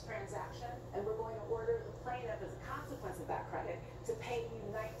part of this transaction, and we're going to order the plaintiff, as a consequence of that credit, to pay you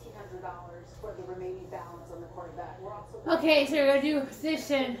 $1,900 for the remaining balance on the Corvette. We're also okay, so we're going to do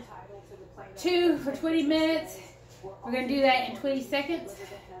position 2 for 20 minutes. We're going to do that in 20 seconds.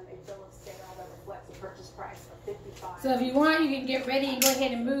 So if you want, you can get ready and go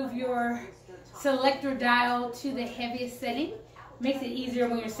ahead and move your selector dial to the heaviest setting. Makes it easier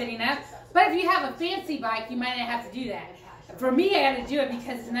when you're sitting up. But if you have a fancy bike, you might not have to do that. For me, I got to do it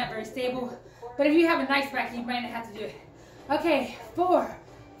because it's not very stable. But if you have a nice bike, you might not have to do it. Okay, 4,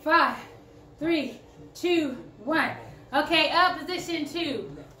 5, 3, 2, 1. Okay, up position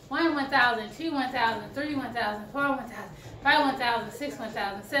 2. 1, 1,000, 2, 1,000, 3, 1,000, 4, 1,000, 5, 1,000, 6,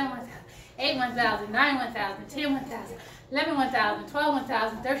 1,000, 7, 1,000, 8, 1,000, 9, 1,000, 10, 1,000, 11, 1,000, 12,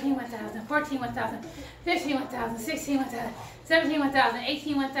 1,000, 13, 1,000, 14, 1,000, 15, 1,000, 16, 1,000, 17, 1,000,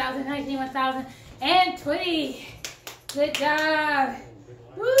 18, 1,000, 19, 1,000, and 20. Good job.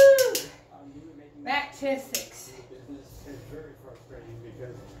 Woo! Back to 6. It's very frustrating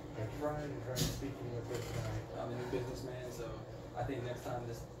because I tried speaking with this guy. I'm a new businessman, so I think next time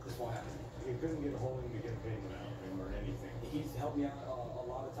this won't happen. You couldn't get a hold of him to get a payment out of him or anything. He's helped me out a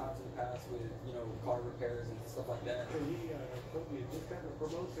lot of times in the past with, you know, car repairs and stuff like that. And he told me he just got a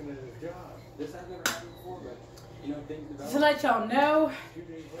promotion at his job. This has never happened before, but, you know, things develop. To let y'all know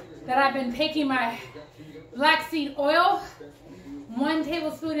that I've been taking my black seed oil, 1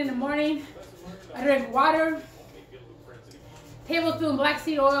 tablespoon in the morning. I drink water, tablespoon black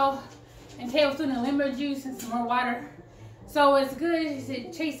seed oil, and tablespoon of lemon juice and some more water. So it's good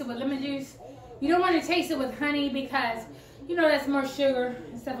to chase it with lemon juice. You don't want to chase it with honey because, you know, that's more sugar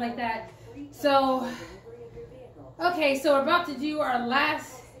and stuff like that. So, okay, so we're about to do our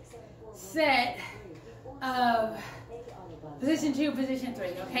last set of position 2, position 3,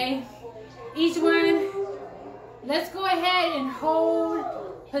 okay? Each one, let's go ahead and hold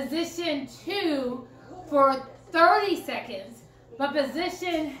position 2 for 30 seconds, but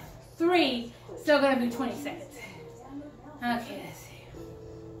position 3 still gonna be 20 seconds. Okay, let's see.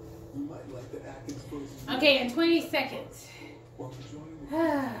 Okay, in 20 seconds.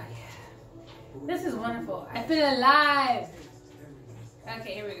 Yeah. This is wonderful. I feel alive.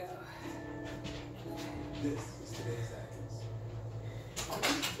 Okay, here we go. This is today's Atkins.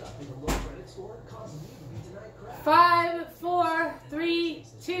 5, 4, 3,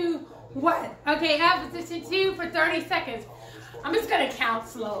 2, 1. Okay, have position 2 for 30 seconds. I'm just gonna count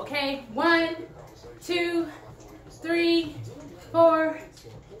slow, okay? 1, 2, 3, 4,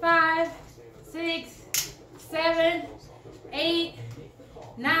 5, 6, 7, 8,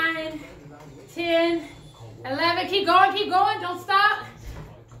 9, 10, 11. Keep going, don't stop.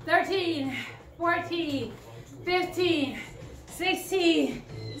 13, 14, 15, 16,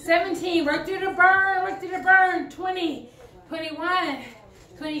 17. Work through the burn. 20, 21,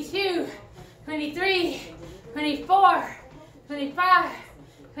 22, 23, 24, 25,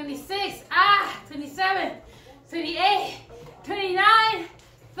 26, 27, 28, 29,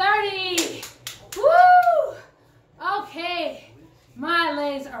 30. Woo! Okay, my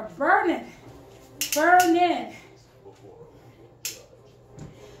legs are burning.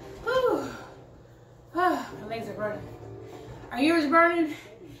 Whew. Oh, my legs are burning. Are yours burning?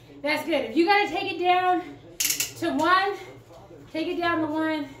 That's good. If you gotta take it down to 1, take it down to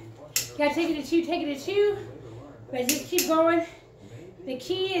 1. You gotta take it to 2, take it to 2. But just keep going. The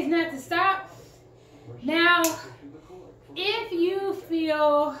key is not to stop. Now, if you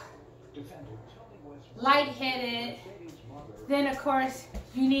feel lightheaded, then of course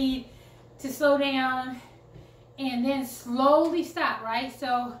you need to slow down and then slowly stop, right?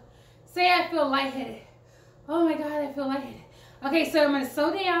 So say I feel lightheaded. Oh my God, I feel lightheaded. Okay, so I'm gonna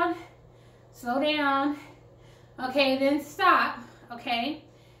slow down. Okay, then stop, okay?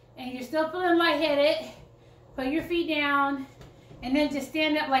 And you're still feeling lightheaded, put your feet down, and then just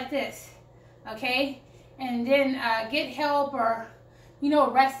stand up like this, okay? And then get help or, you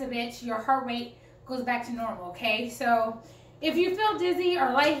know, rest a bit. Your heart rate goes back to normal, okay? So if you feel dizzy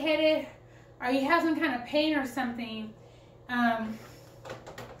or lightheaded or you have some kind of pain or something,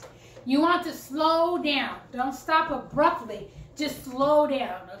 You want to slow down. Don't stop abruptly. Just slow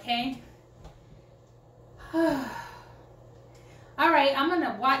down, okay? All right, I'm going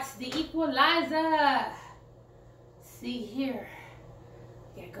to watch The Equalizer. See here.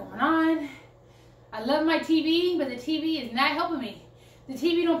 Got going on. I love my TV, but the TV is not helping me. The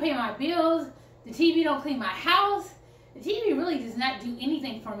TV don't pay my bills. The TV don't clean my house. The TV really does not do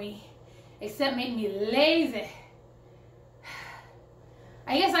anything for me except make me lazy.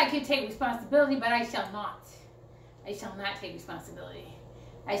 I guess I could take responsibility, but I shall not. I shall not take responsibility.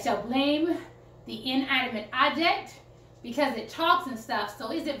 I shall blame the inanimate object because it talks and stuff.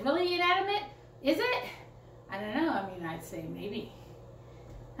 So is it really inanimate? Is it? I don't know. I mean, I'd say maybe.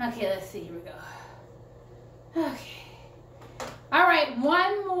 Okay, let's see. Here we go. Okay. All right,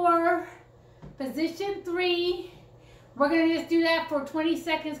 one more. Position 3. We're going to just do that for 20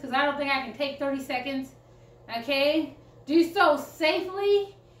 seconds because I don't think I can take 30 seconds. Okay? Do so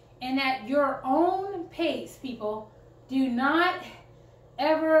safely and at your own pace, people. Do not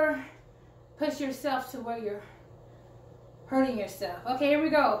ever push yourself to where you're hurting yourself. Okay, here we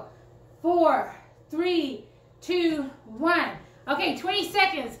go. 4, 3, 2, 1. Okay, 20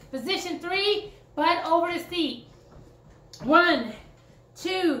 seconds. Position 3, butt over the seat. 1,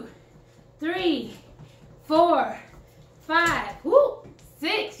 2, 3, 4, 5,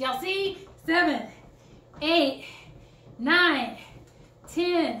 6, y'all see? 7, 8, 9,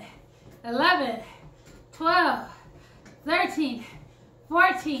 10, 11, 12, 13,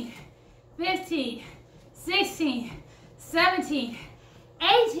 14, 15, 16, 17,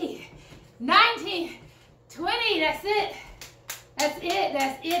 18, 19, 20. That's it. That's it.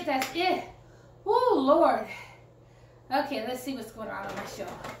 That's it. That's it. Woo, Lord. Okay, let's see what's going on my show.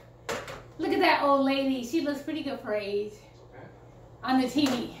 Look at that old lady. She looks pretty good for her age. On the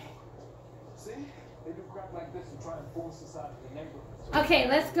TV. See? They do crap like this and try and force us out of the neighborhood. Okay,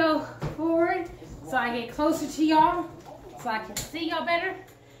 let's go forward so I get closer to y'all so I can see y'all better.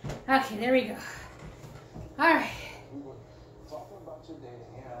 Okay, there we go. All right. We were talking about your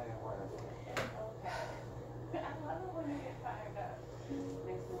dating. Here I am, whatever. Okay. I love it when you get fired up.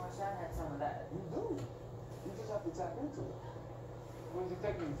 Makes me wish I had some of that. You do. You just have to tap into it. Where's he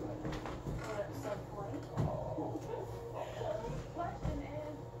taking you to? At some point. Oh. Question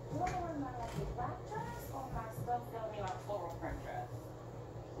is, do I wear my lucky black dress or my stuff filling my floral print dress?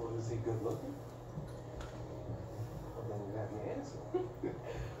 Well, is he good looking? Well, then you have your answer.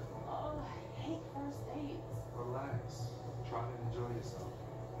 Oh, I hate first dates. Relax. Try to enjoy yourself.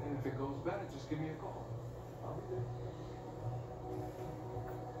 And if it goes better, just give me a call. I'll be there.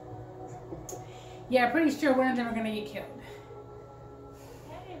 Yeah, pretty sure one of them are going to get killed.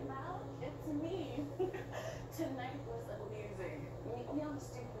 Hey, Mal, it's me. Tonight was amazing. Meet me on the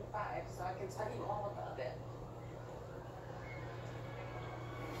Stupid 5 so I can tell you all about it.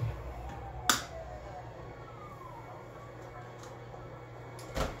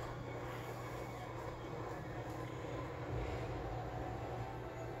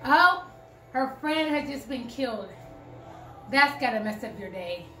 Oh, her friend has just been killed. That's got to mess up your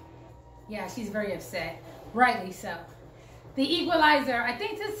day. Yeah, she's very upset. Rightly so. The Equalizer. I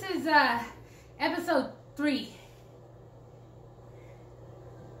think this is episode 3. This is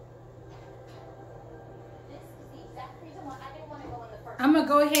the exact reason why I didn't want to go in the first. I'm going to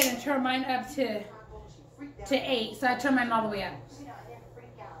go ahead and turn mine up to 8. So I turn mine all the way up. You know, I didn't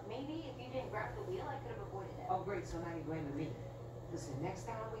freak out. Maybe if you didn't grab the wheel, I could have avoided it. Oh, great. So now you're blaming me. Listen, next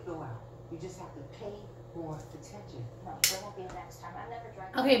time we go out, you just have to pay more attention. No, there won't be a next time. I'm never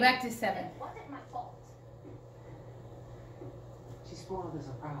driving. Okay, back to 7. It wasn't my fault. She's spoiled as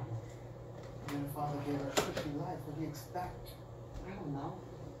a problem. Your father gave her a cushy life. What do you expect? I don't know.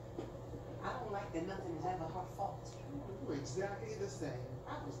 I don't like that nothing is ever her fault. You're exactly the same.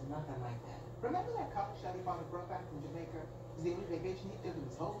 I was nothing like that. Remember that college shot he found brought back from Jamaica? It was the only vacation he took in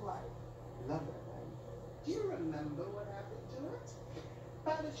his whole life. Love that, right? Do you remember what happened to it?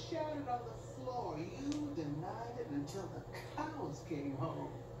 Found it shattered on the floor. You denied it until the cows came home.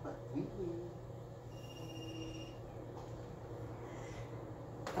 But we knew.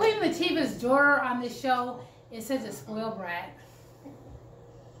 Queen Latifah's daughter on this show is such a spoiled brat.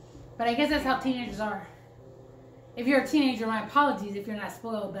 But I guess that's how teenagers are. If you're a teenager, my apologies if you're not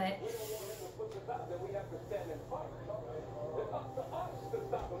spoiled, but...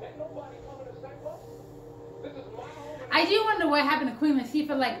 I do wonder what happened to Queen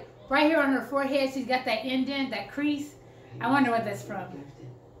Latifah. Like, right here on her forehead, she's got that indent, that crease. I wonder what that's from.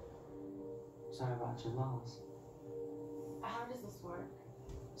 Sorry about your loss. How does this work?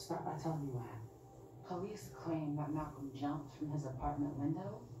 Start by telling me what happened. Police claim that Malcolm jumped from his apartment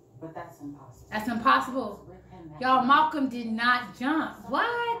window But that's impossible. That's impossible. Y'all, Malcolm did not jump.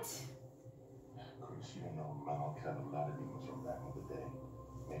 What? Chris, you know, Malcolm had a lot of demons from back in the day.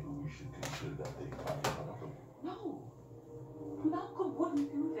 Maybe we should consider that they fight one of them. No. Malcolm wouldn't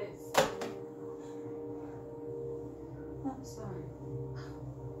do this. I'm sorry.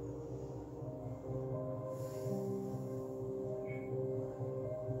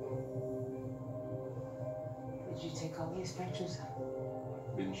 Did you take all these pictures?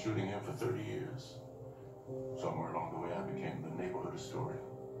 Been shooting him for 30 years. Somewhere along the way, I became the neighborhood story.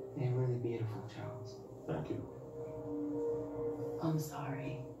 They're really beautiful, Charles. Thank you. I'm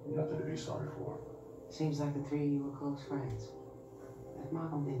sorry. Nothing to be sorry for. Seems like the three of you were close friends. If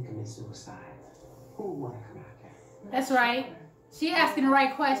Malcolm didn't commit suicide, who would want to come out there? That's right. She asking the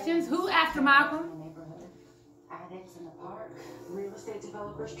right questions. Who after Malcolm? Neighborhood, addicts in the park, real estate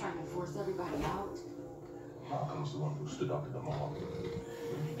developers trying to force everybody out. Malcolm's the one who stood up to them all.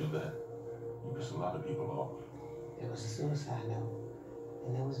 When you do that, you piss a lot of people off. It was a suicide note,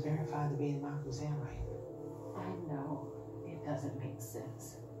 and it was verified to be in Malcolm's handwriting. I know it doesn't make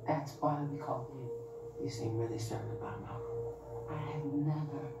sense. That's why we called you. You seem really certain about Malcolm. I have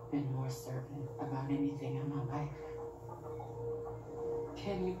never been more certain about anything in my life.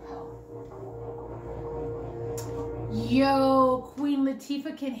 Can you help? Yo, Queen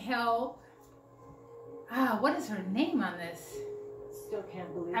Latifah can help. Ah, what is her name on this? Still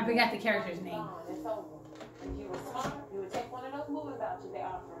can't believe I forgot the character's name. It's over. If you were smart, you would take one of those moving vouchers they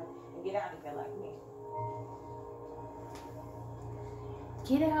offer and get out of here like me.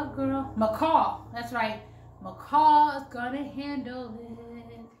 Get out, girl. McCall. That's right. McCall is gonna handle it.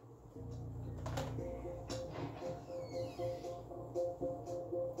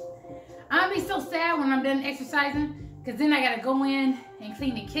 I'm gonna be so sad when I'm done exercising, because then I gotta go in and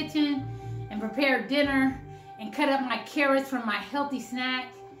clean the kitchen and prepare dinner and cut up my carrots for my healthy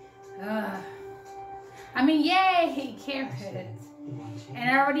snack. I mean, yay, carrots. And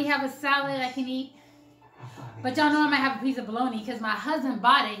I already have a salad I can eat. But y'all know I might have a piece of bologna because my husband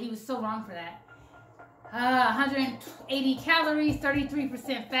bought it. He was so wrong for that. 180 calories,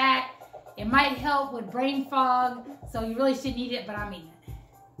 33% fat. It might help with brain fog, so you really shouldn't eat it, but I'm eating it.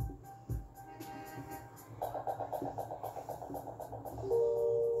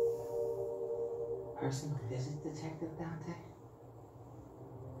 Personal visit, Detective Dante?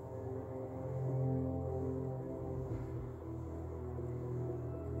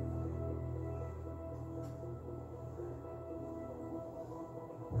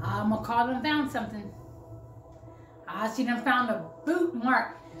 McCall done found something. She done found a boot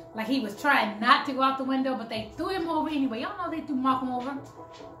mark. Like he was trying not to go out the window, but they threw him over anyway. Y'all know they threw Malcolm over.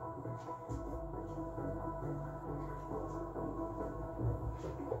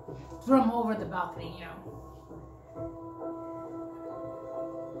 Threw him over the balcony, you know.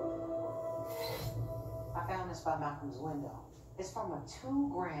 I found this by Malcolm's window. It's from a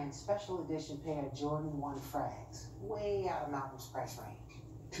 $2,000 special edition pair of Jordan 1 frags. Way out of Malcolm's price range.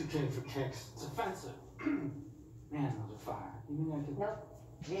 $2K for kicks. It's offensive. Man, those are fire. You mean I could... Nope.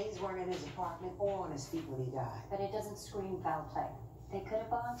 Jay's weren't in his apartment or on his feet when he died. But it doesn't scream foul play. They could have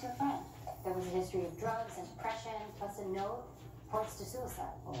belonged to a friend. There was a history of drugs and depression, plus a note points to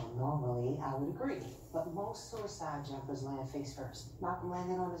suicide. Well, normally, I would agree. But most suicide jumpers land face first. Malcolm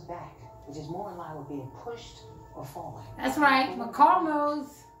landed on his back, which is more in line with being pushed or falling. That's right. McCall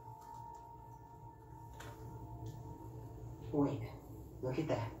knows. Wait. Look at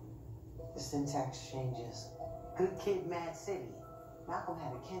that. The syntax changes. Good Kid, Mad City. Malcolm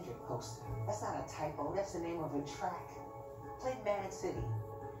had a Kendrick poster. That's not a typo. That's the name of a track. Play Mad City.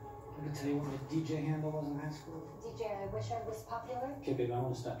 I can tell you what my DJ handle was in high school. DJ, I wish I was popular. Okay, babe, I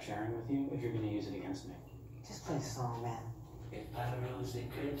want to stop sharing with you if you're going to use it against me. Just play the song, man. If Pyros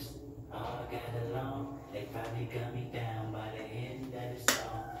and Crips all got along, they probably gun me down by the end of the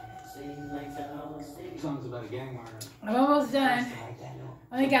song. Seems like the whole city. Song's about a gang murder. I'm almost done.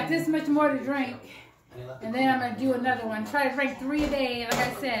 I only got this much more to drink. And then I'm going to do another one. Try to drink 3 a day, like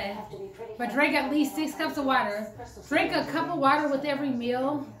I said. But drink at least 6 cups of water. Drink a cup of water with every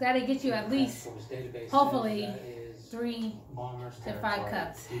meal. That'll get you at least, hopefully, 3 to 5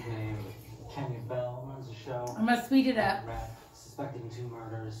 cups. He's named Kenny Bell, runs the show. I'm going to speed it up. Suspecting 2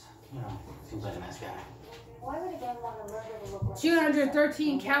 murders. You know, seems like a nice guy. Why would a gang want a murder to look like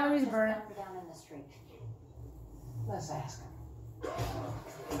 213 calories burned. down in the street? Let's ask him.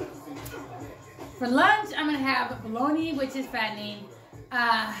 For lunch, I'm going to have bologna, which is fattening,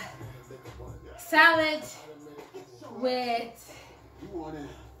 salad with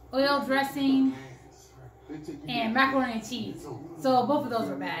oil dressing, and macaroni and cheese. So both of those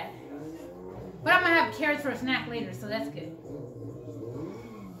are bad. But I'm going to have carrots for a snack later, so that's good.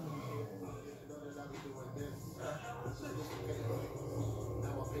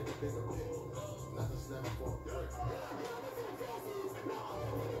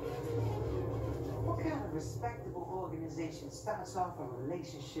 What kind of respectable organization starts off a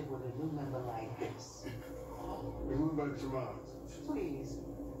relationship with a new member like this? Who about your moms? Please.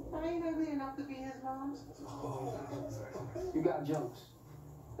 I ain't ugly enough to be his mom's. You got jokes.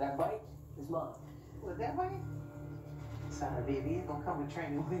 That bike is mine. What, that way? Sorry, baby. It's gonna come with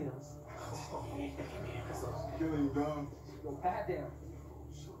training wheels. Killing dog. Yo, pat down.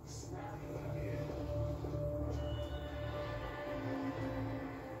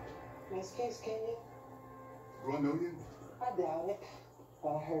 Nice case, Kenya. Do I know you? I doubt it.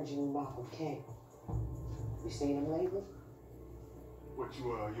 But I heard you knew Malcolm King. You seen him lately? What,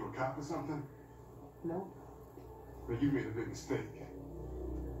 you a cop or something? No. Then you made a big mistake.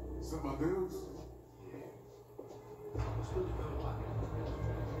 Something about dudes?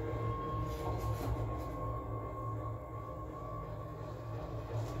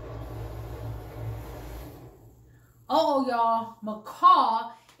 Oh, y'all,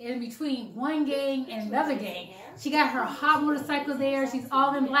 McCall is between one gang and another gang. She got her hot motorcycle there. She's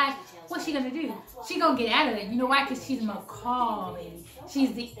all in black. What's she gonna do? She gonna get out of it. You know why? Because she's McCall, baby.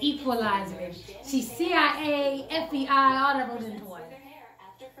 She's the equalizer, baby. She's CIA, FBI, all that rolled into one.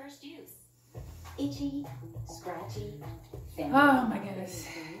 After first use. Itchy, scratchy. Oh my goodness.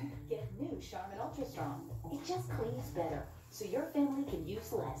 Get new Charmin Ultra Strong. It just cleans better, so your family can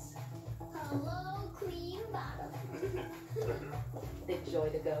use less. Hello, clean bottom. The joy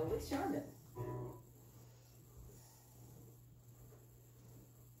to go with Charmin.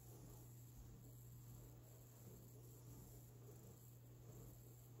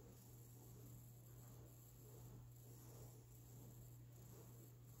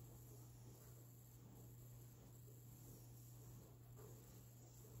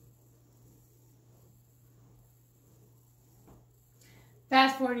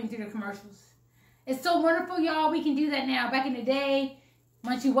 Fast forwarding through the commercials. It's so wonderful, y'all. We can do that now. Back in the day,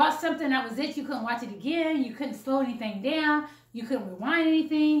 once you watched something, that was it. You couldn't watch it again. You couldn't slow anything down. You couldn't rewind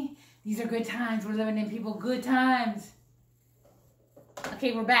anything. These are good times. We're living in people good times.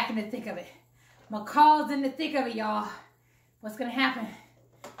 Okay, we're back in the thick of it. McCall's in the thick of it, y'all. What's going to happen?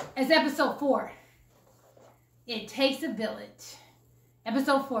 It's episode 4. It takes a village.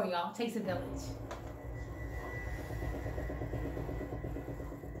 Episode 4, y'all. Takes a village.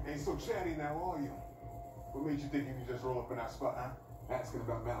 Ain't so chatty now, are you? What made you think you could just roll up in that spot, huh? Asking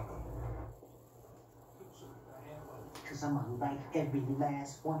about Malcolm. Because I'm gonna light every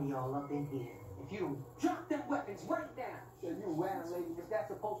last one of y'all up in here. If you don't drop them weapons right now. So you wearing, lady, what's that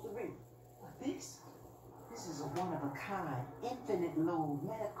supposed to be? What, this? This is a one-of-a-kind, infinite load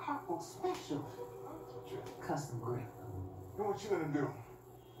metacarpal special. Custom grip. You know what you gonna do?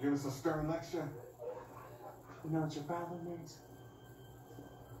 Give us a stern lecture? You know what your problem is?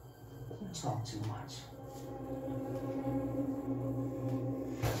 You talk too much.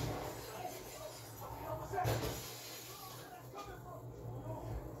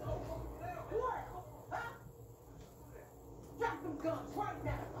 What? Huh? Drop them guns right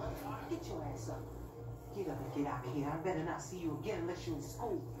now. Get your ass up. Get up and get out of here. I better not see you again unless you're in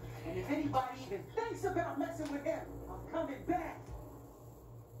school. And if anybody even thinks about messing with him, I'm coming back.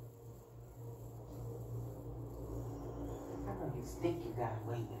 I know you think you got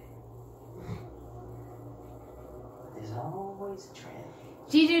away with it. But there's always a trend.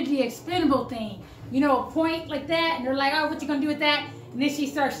 She did the expendable thing. You know, a point like that, and they're like, oh, what you gonna do with that? And then she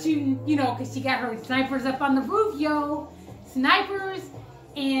starts shooting, you know, because she got her snipers up on the roof, yo. Snipers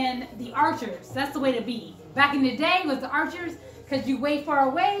and the archers. That's the way to be. Back in the day, it was the archers, because you way far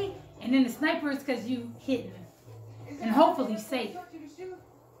away, and then the snipers, because you hidden. And hopefully safe.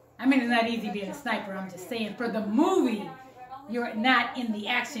 I mean, it's not easy being a sniper. I'm just saying, for the movie, you're not in the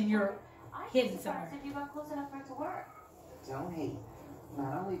action. You're hidden somewhere. If you got close enough for it to work. Don't hate.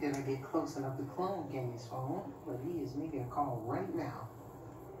 Not only did I get close enough to clone Game's phone, but he is making a call right now.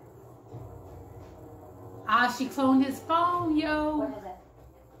 Ah, she cloned his phone, yo. What is it?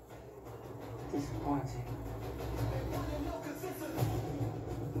 Disappointing.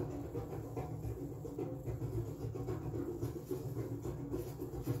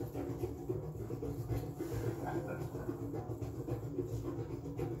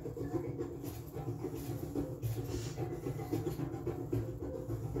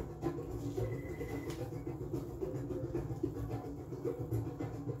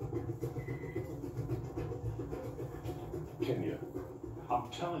 Kenya, I'm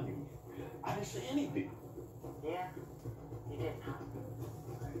telling you, I didn't say anything. Yeah? You did, huh?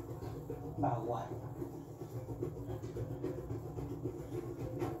 About what?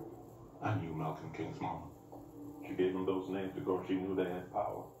 I knew Malcolm King's mom. She gave him those names because she knew they had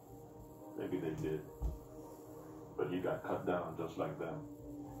power. Maybe they did. But he got cut down just like them.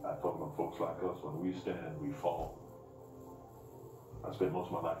 I told them folks like us, when we stand, we fall. I spent most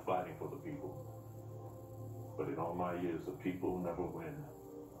of my life fighting for the people. But in all my years, the people never win.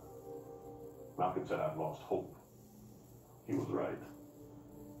 Malcolm said I'd lost hope. He was right.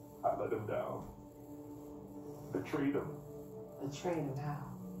 I let him down. Betrayed him. Betrayed him how?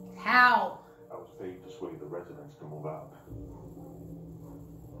 How? I was paid to sway the residents to move out.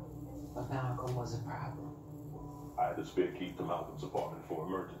 But Malcolm was a problem. I had a spare key to Malcolm's apartment for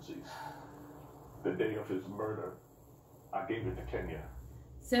emergencies. The day of his murder, I gave it to Kenya.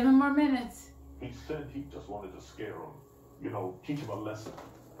 7 more minutes. He said he just wanted to scare him. You know, teach him a lesson.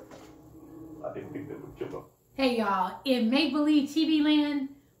 I didn't think they would kill him. Hey, y'all. In make-believe TV land,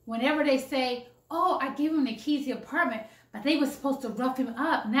 whenever they say, oh, I gave him the keys to the apartment, but they were supposed to rough him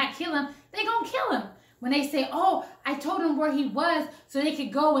up, not kill him, they gonna kill him. When they say, oh, I told him where he was so they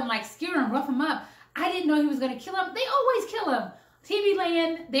could go and like scare him, rough him up, I didn't know he was gonna kill him, they always kill him. TV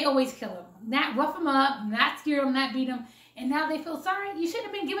land, they always kill him. Not rough him up, not scare him, not beat him. And now they feel sorry. You should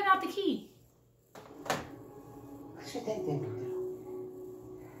have been giving out the key. What should they think would do?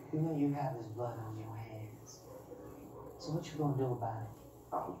 You know you have his blood on your hands. So what you gonna do about it?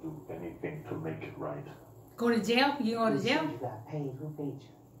 I'll do anything to make it right. Go to jail? You go to jail? You got paid. Who paid you?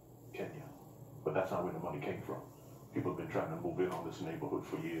 Kenya. But that's not where the money came from. People have been trying to move in on this neighborhood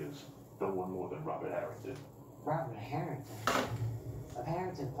for years. No one more than Robert Harrington. Robert Harrington? Of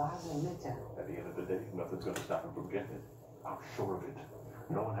Harrington Plaza in Midtown. At the end of the day, nothing's going to stop him from getting it. I'm sure of it.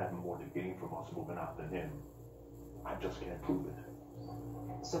 No one had more to gain from us moving out than him. I just can't prove it.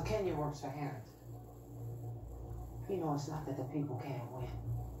 So Kenya works for Harrington. You know, it's not that the people can't win.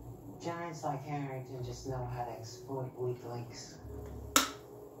 Giants like Harrington just know how to exploit weak links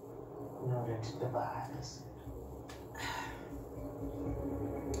in order to divide us.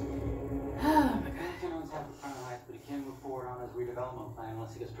 Oh my God. Harrington owns half of Crown Heights, but he can't move forward on his redevelopment plan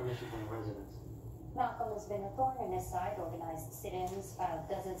unless he gets permission from the residents. Malcolm has been a thorn in his side, organized sit-ins, filed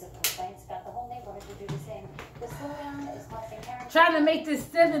dozens of complaints, got the whole neighborhood to do the same. The slowdown is costing Harrington. Trying to make this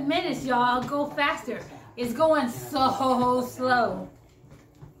 7 minutes, y'all. Go faster. It's going so slow.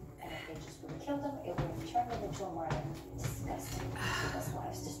 And if they just would have killed him, it would have turned him into a martyr. Disgusting. People's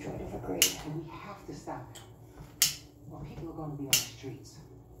lives destroyed over greed. And we have to stop him. Well, people are going to be on the streets.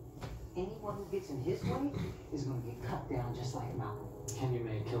 Anyone who gets in his way is going to get cut down just like Malcolm. Kenya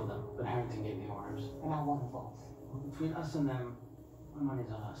may have killed them, but Harrington gave the orders. And I want them both. Well, between us and them, our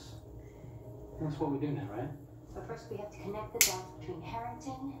money's on us. That's what we do now, right? But first we have to connect the dots between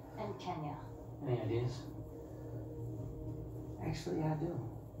Harrington and Kenya. Any ideas? Actually, I do.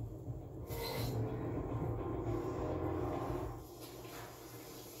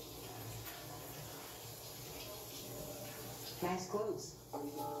 Nice clues.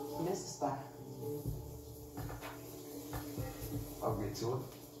 Missed the spot. I'll get to it.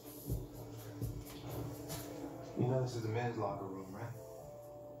 You know this is the men's locker room, right?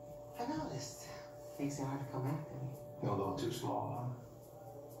 I noticed. Makes it hard to come after me. You're a little too small,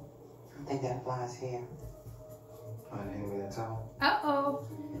 I think that applies here. huh? Mind handing me that towel? Uh-oh.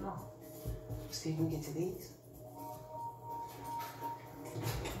 No. See if we can get to these.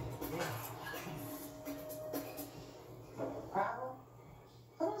 Problem?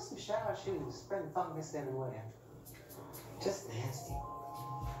 Put on some shower shoes, spreading fungus everywhere. Just nasty.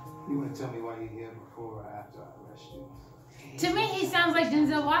 You want to tell me why you're here before or after I arrest you? To me, he sounds like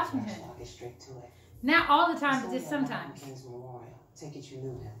Denzel Washington. I'll get straight to it. Not all the time, but just sometimes. King's Memorial. Take it you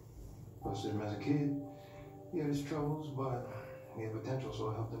knew him. Most of him as a kid, he had his troubles, but he had potential, so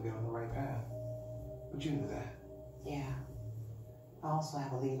I helped him get on the right path. But you knew that. Yeah. I also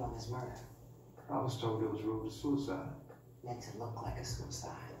have a lead on his murder. I was told it was ruled a suicide. Meant to look like a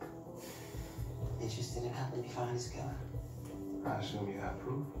suicide. Interested in helping me find his killer? I assume you have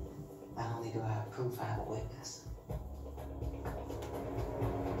proof. Not only do I have proof, I have a witness.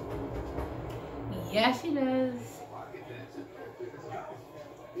 Yeah, she does.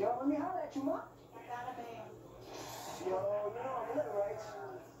 Yo, let me holler at you, ma. Yo, you know I'm good, right?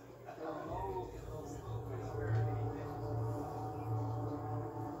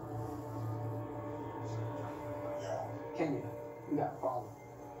 Kenya, you got a problem.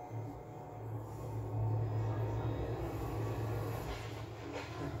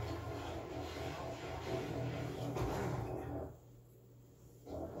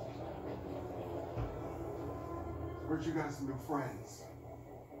 Heard you got some new friends.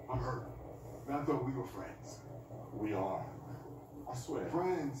 I'm hurt. And I thought we were friends. We are. I swear.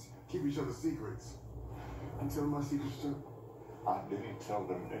 Friends keep each other's secrets. You tell my secrets too? I didn't tell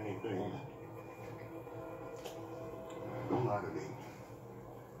them anything. Don't lie to me.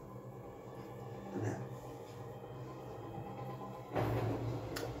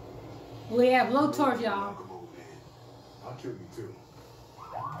 We have blowtorch, y'all. I'll kill you too.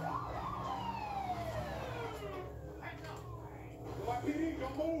 YPD,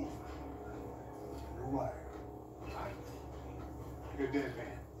 don't move. You're right. You're a dead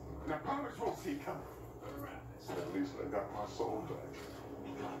man. And I promise we'll see it coming. At least I got my soul back.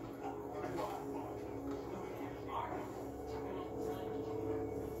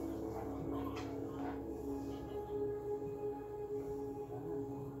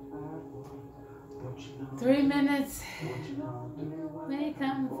 3 minutes. They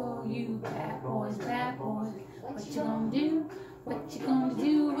come for you, bad boys, bad boys. What you gonna do? What you gonna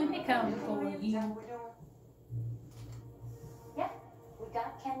do when they come for you? Yeah, we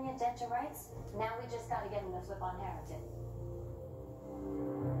got Kenya denture rights. Now we just gotta get him to flip on Harrington.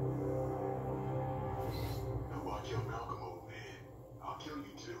 Now watch out, Malcolm, old man. I'll kill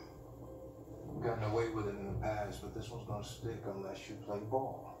you too. We've gotten away with it in the past, but this one's gonna stick unless you play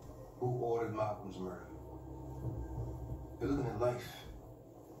ball. Who ordered Malcolm's murder? You're looking at life.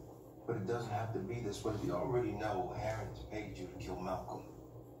 But it doesn't have to be this way. We already know Harrington paid you to kill Malcolm.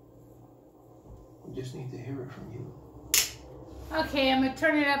 We just need to hear it from you. Okay, I'm gonna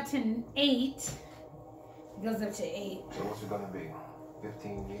turn it up to 8. It goes up to 8. So what's it gonna be?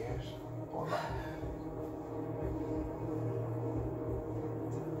 15 years or life?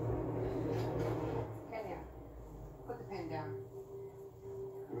 Kenya, put the pen down.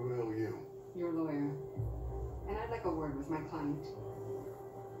 Who the hell are you? You're a lawyer. And I'd like a word with my client.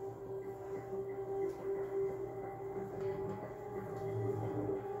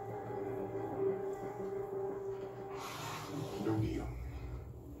 No deal.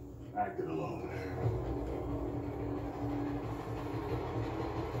 Acted alone.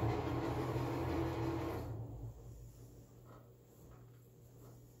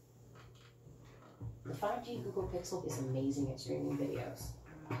 The 5G Google Pixel is amazing at streaming videos.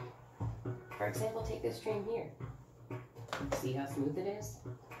 For example, take this stream here. See how smooth it is?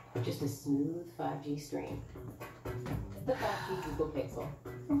 Just a smooth 5G stream. The 5G Google Pixel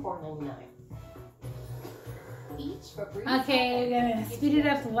from $4.99. Each for free. Okay, we're gonna speed it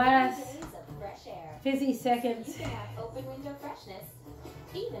up to last 50 seconds. You can have open window freshness,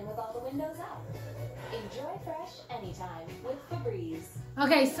 even with all the windows out. Enjoy fresh anytime with Febreze.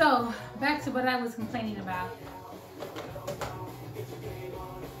 Okay, so back to what I was complaining about.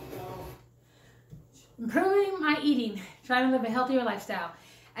 Improving my eating, trying to live a healthier lifestyle.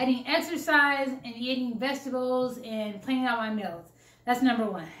 Adding exercise and eating vegetables and planning out my meals. That's number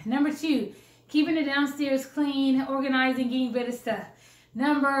 1. Number 2, keeping the downstairs clean, organizing, getting rid of stuff.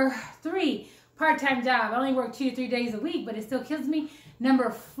 Number 3, part-time job. I only work 2 to 3 days a week, but it still kills me.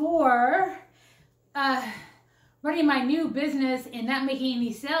 Number 4, running my new business and not making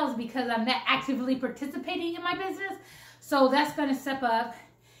any sales because I'm not actively participating in my business. So that's going to step up.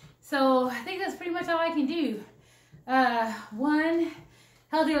 So I think that's pretty much all I can do. 1,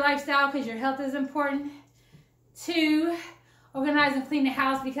 healthier lifestyle because your health is important. 2, organize and clean the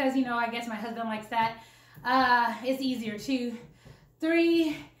house because, you know, I guess my husband likes that. It's easier. 2,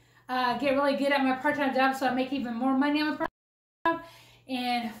 3, get really good at my part-time job so I make even more money on my part-time job.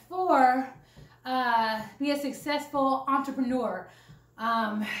 And 4, be a successful entrepreneur.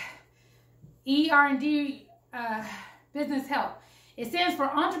 ER&D, business help. It stands for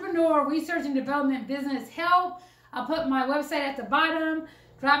Entrepreneur Research and Development Business Help. I'll put my website at the bottom.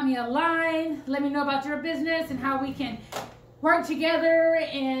 Drop me a line. Let me know about your business and how we can work together.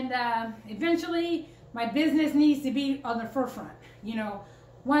 And eventually, my business needs to be on the forefront. You know,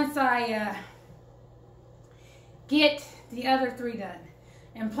 once I get the other 3 done.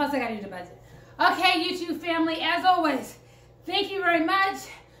 And plus, I got to do the budget. Okay, YouTube family, as always, thank you very much.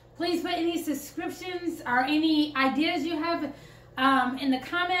 Please put any subscriptions or any ideas you have in the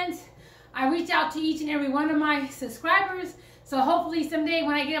comments. I reach out to each and every one of my subscribers. So hopefully someday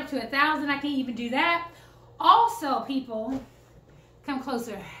when I get up to 1,000, I can even do that. Also, people, come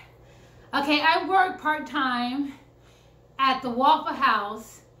closer. Okay, I work part-time at the Waffle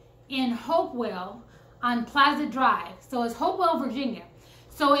House in Hopewell on Plaza Drive. So it's Hopewell, Virginia.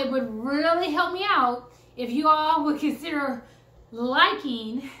 So it would really help me out if you all would consider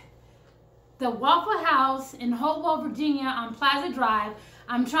liking the Waffle House in Hopewell, Virginia on Plaza Drive.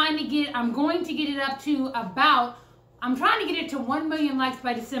 I'm going to get it up to about, I'm trying to get it to 1 million likes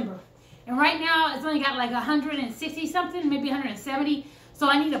by December. And right now it's only got like 160 something, maybe 170. So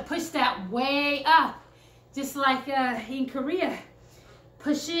I need to push that way up. Just like in Korea.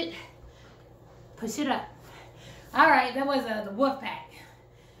 Push it up. All right, that was the wolf pack.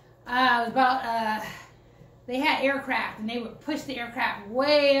 It was about they had aircraft, and they would push the aircraft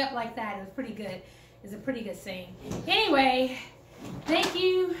way up like that. It was pretty good. It's a pretty good saying. Anyway, thank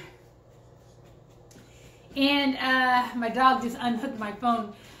you. And my dog just unhooked my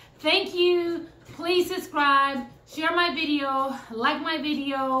phone. Thank you. Please subscribe, share my video, like my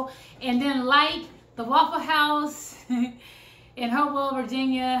video, and then like the Waffle House in Hopewell,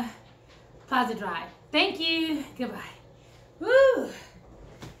 Virginia, Plaza Drive. Thank you. Goodbye. Woo!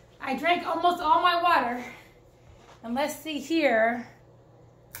 I drank almost all my water. And let's see here.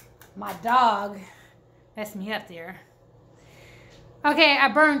 My dog messed me up there. Okay, I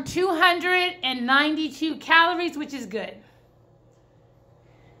burned 292 calories, which is good.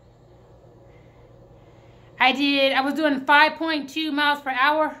 I was doing 5.2 miles per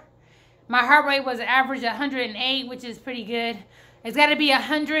hour. My heart rate was an average 108, which is pretty good. It's got to be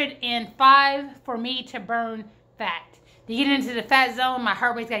 105 for me to burn fat. To get into the fat zone, my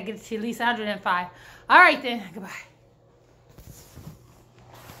heart rate's got to get to at least 105. All right then, goodbye.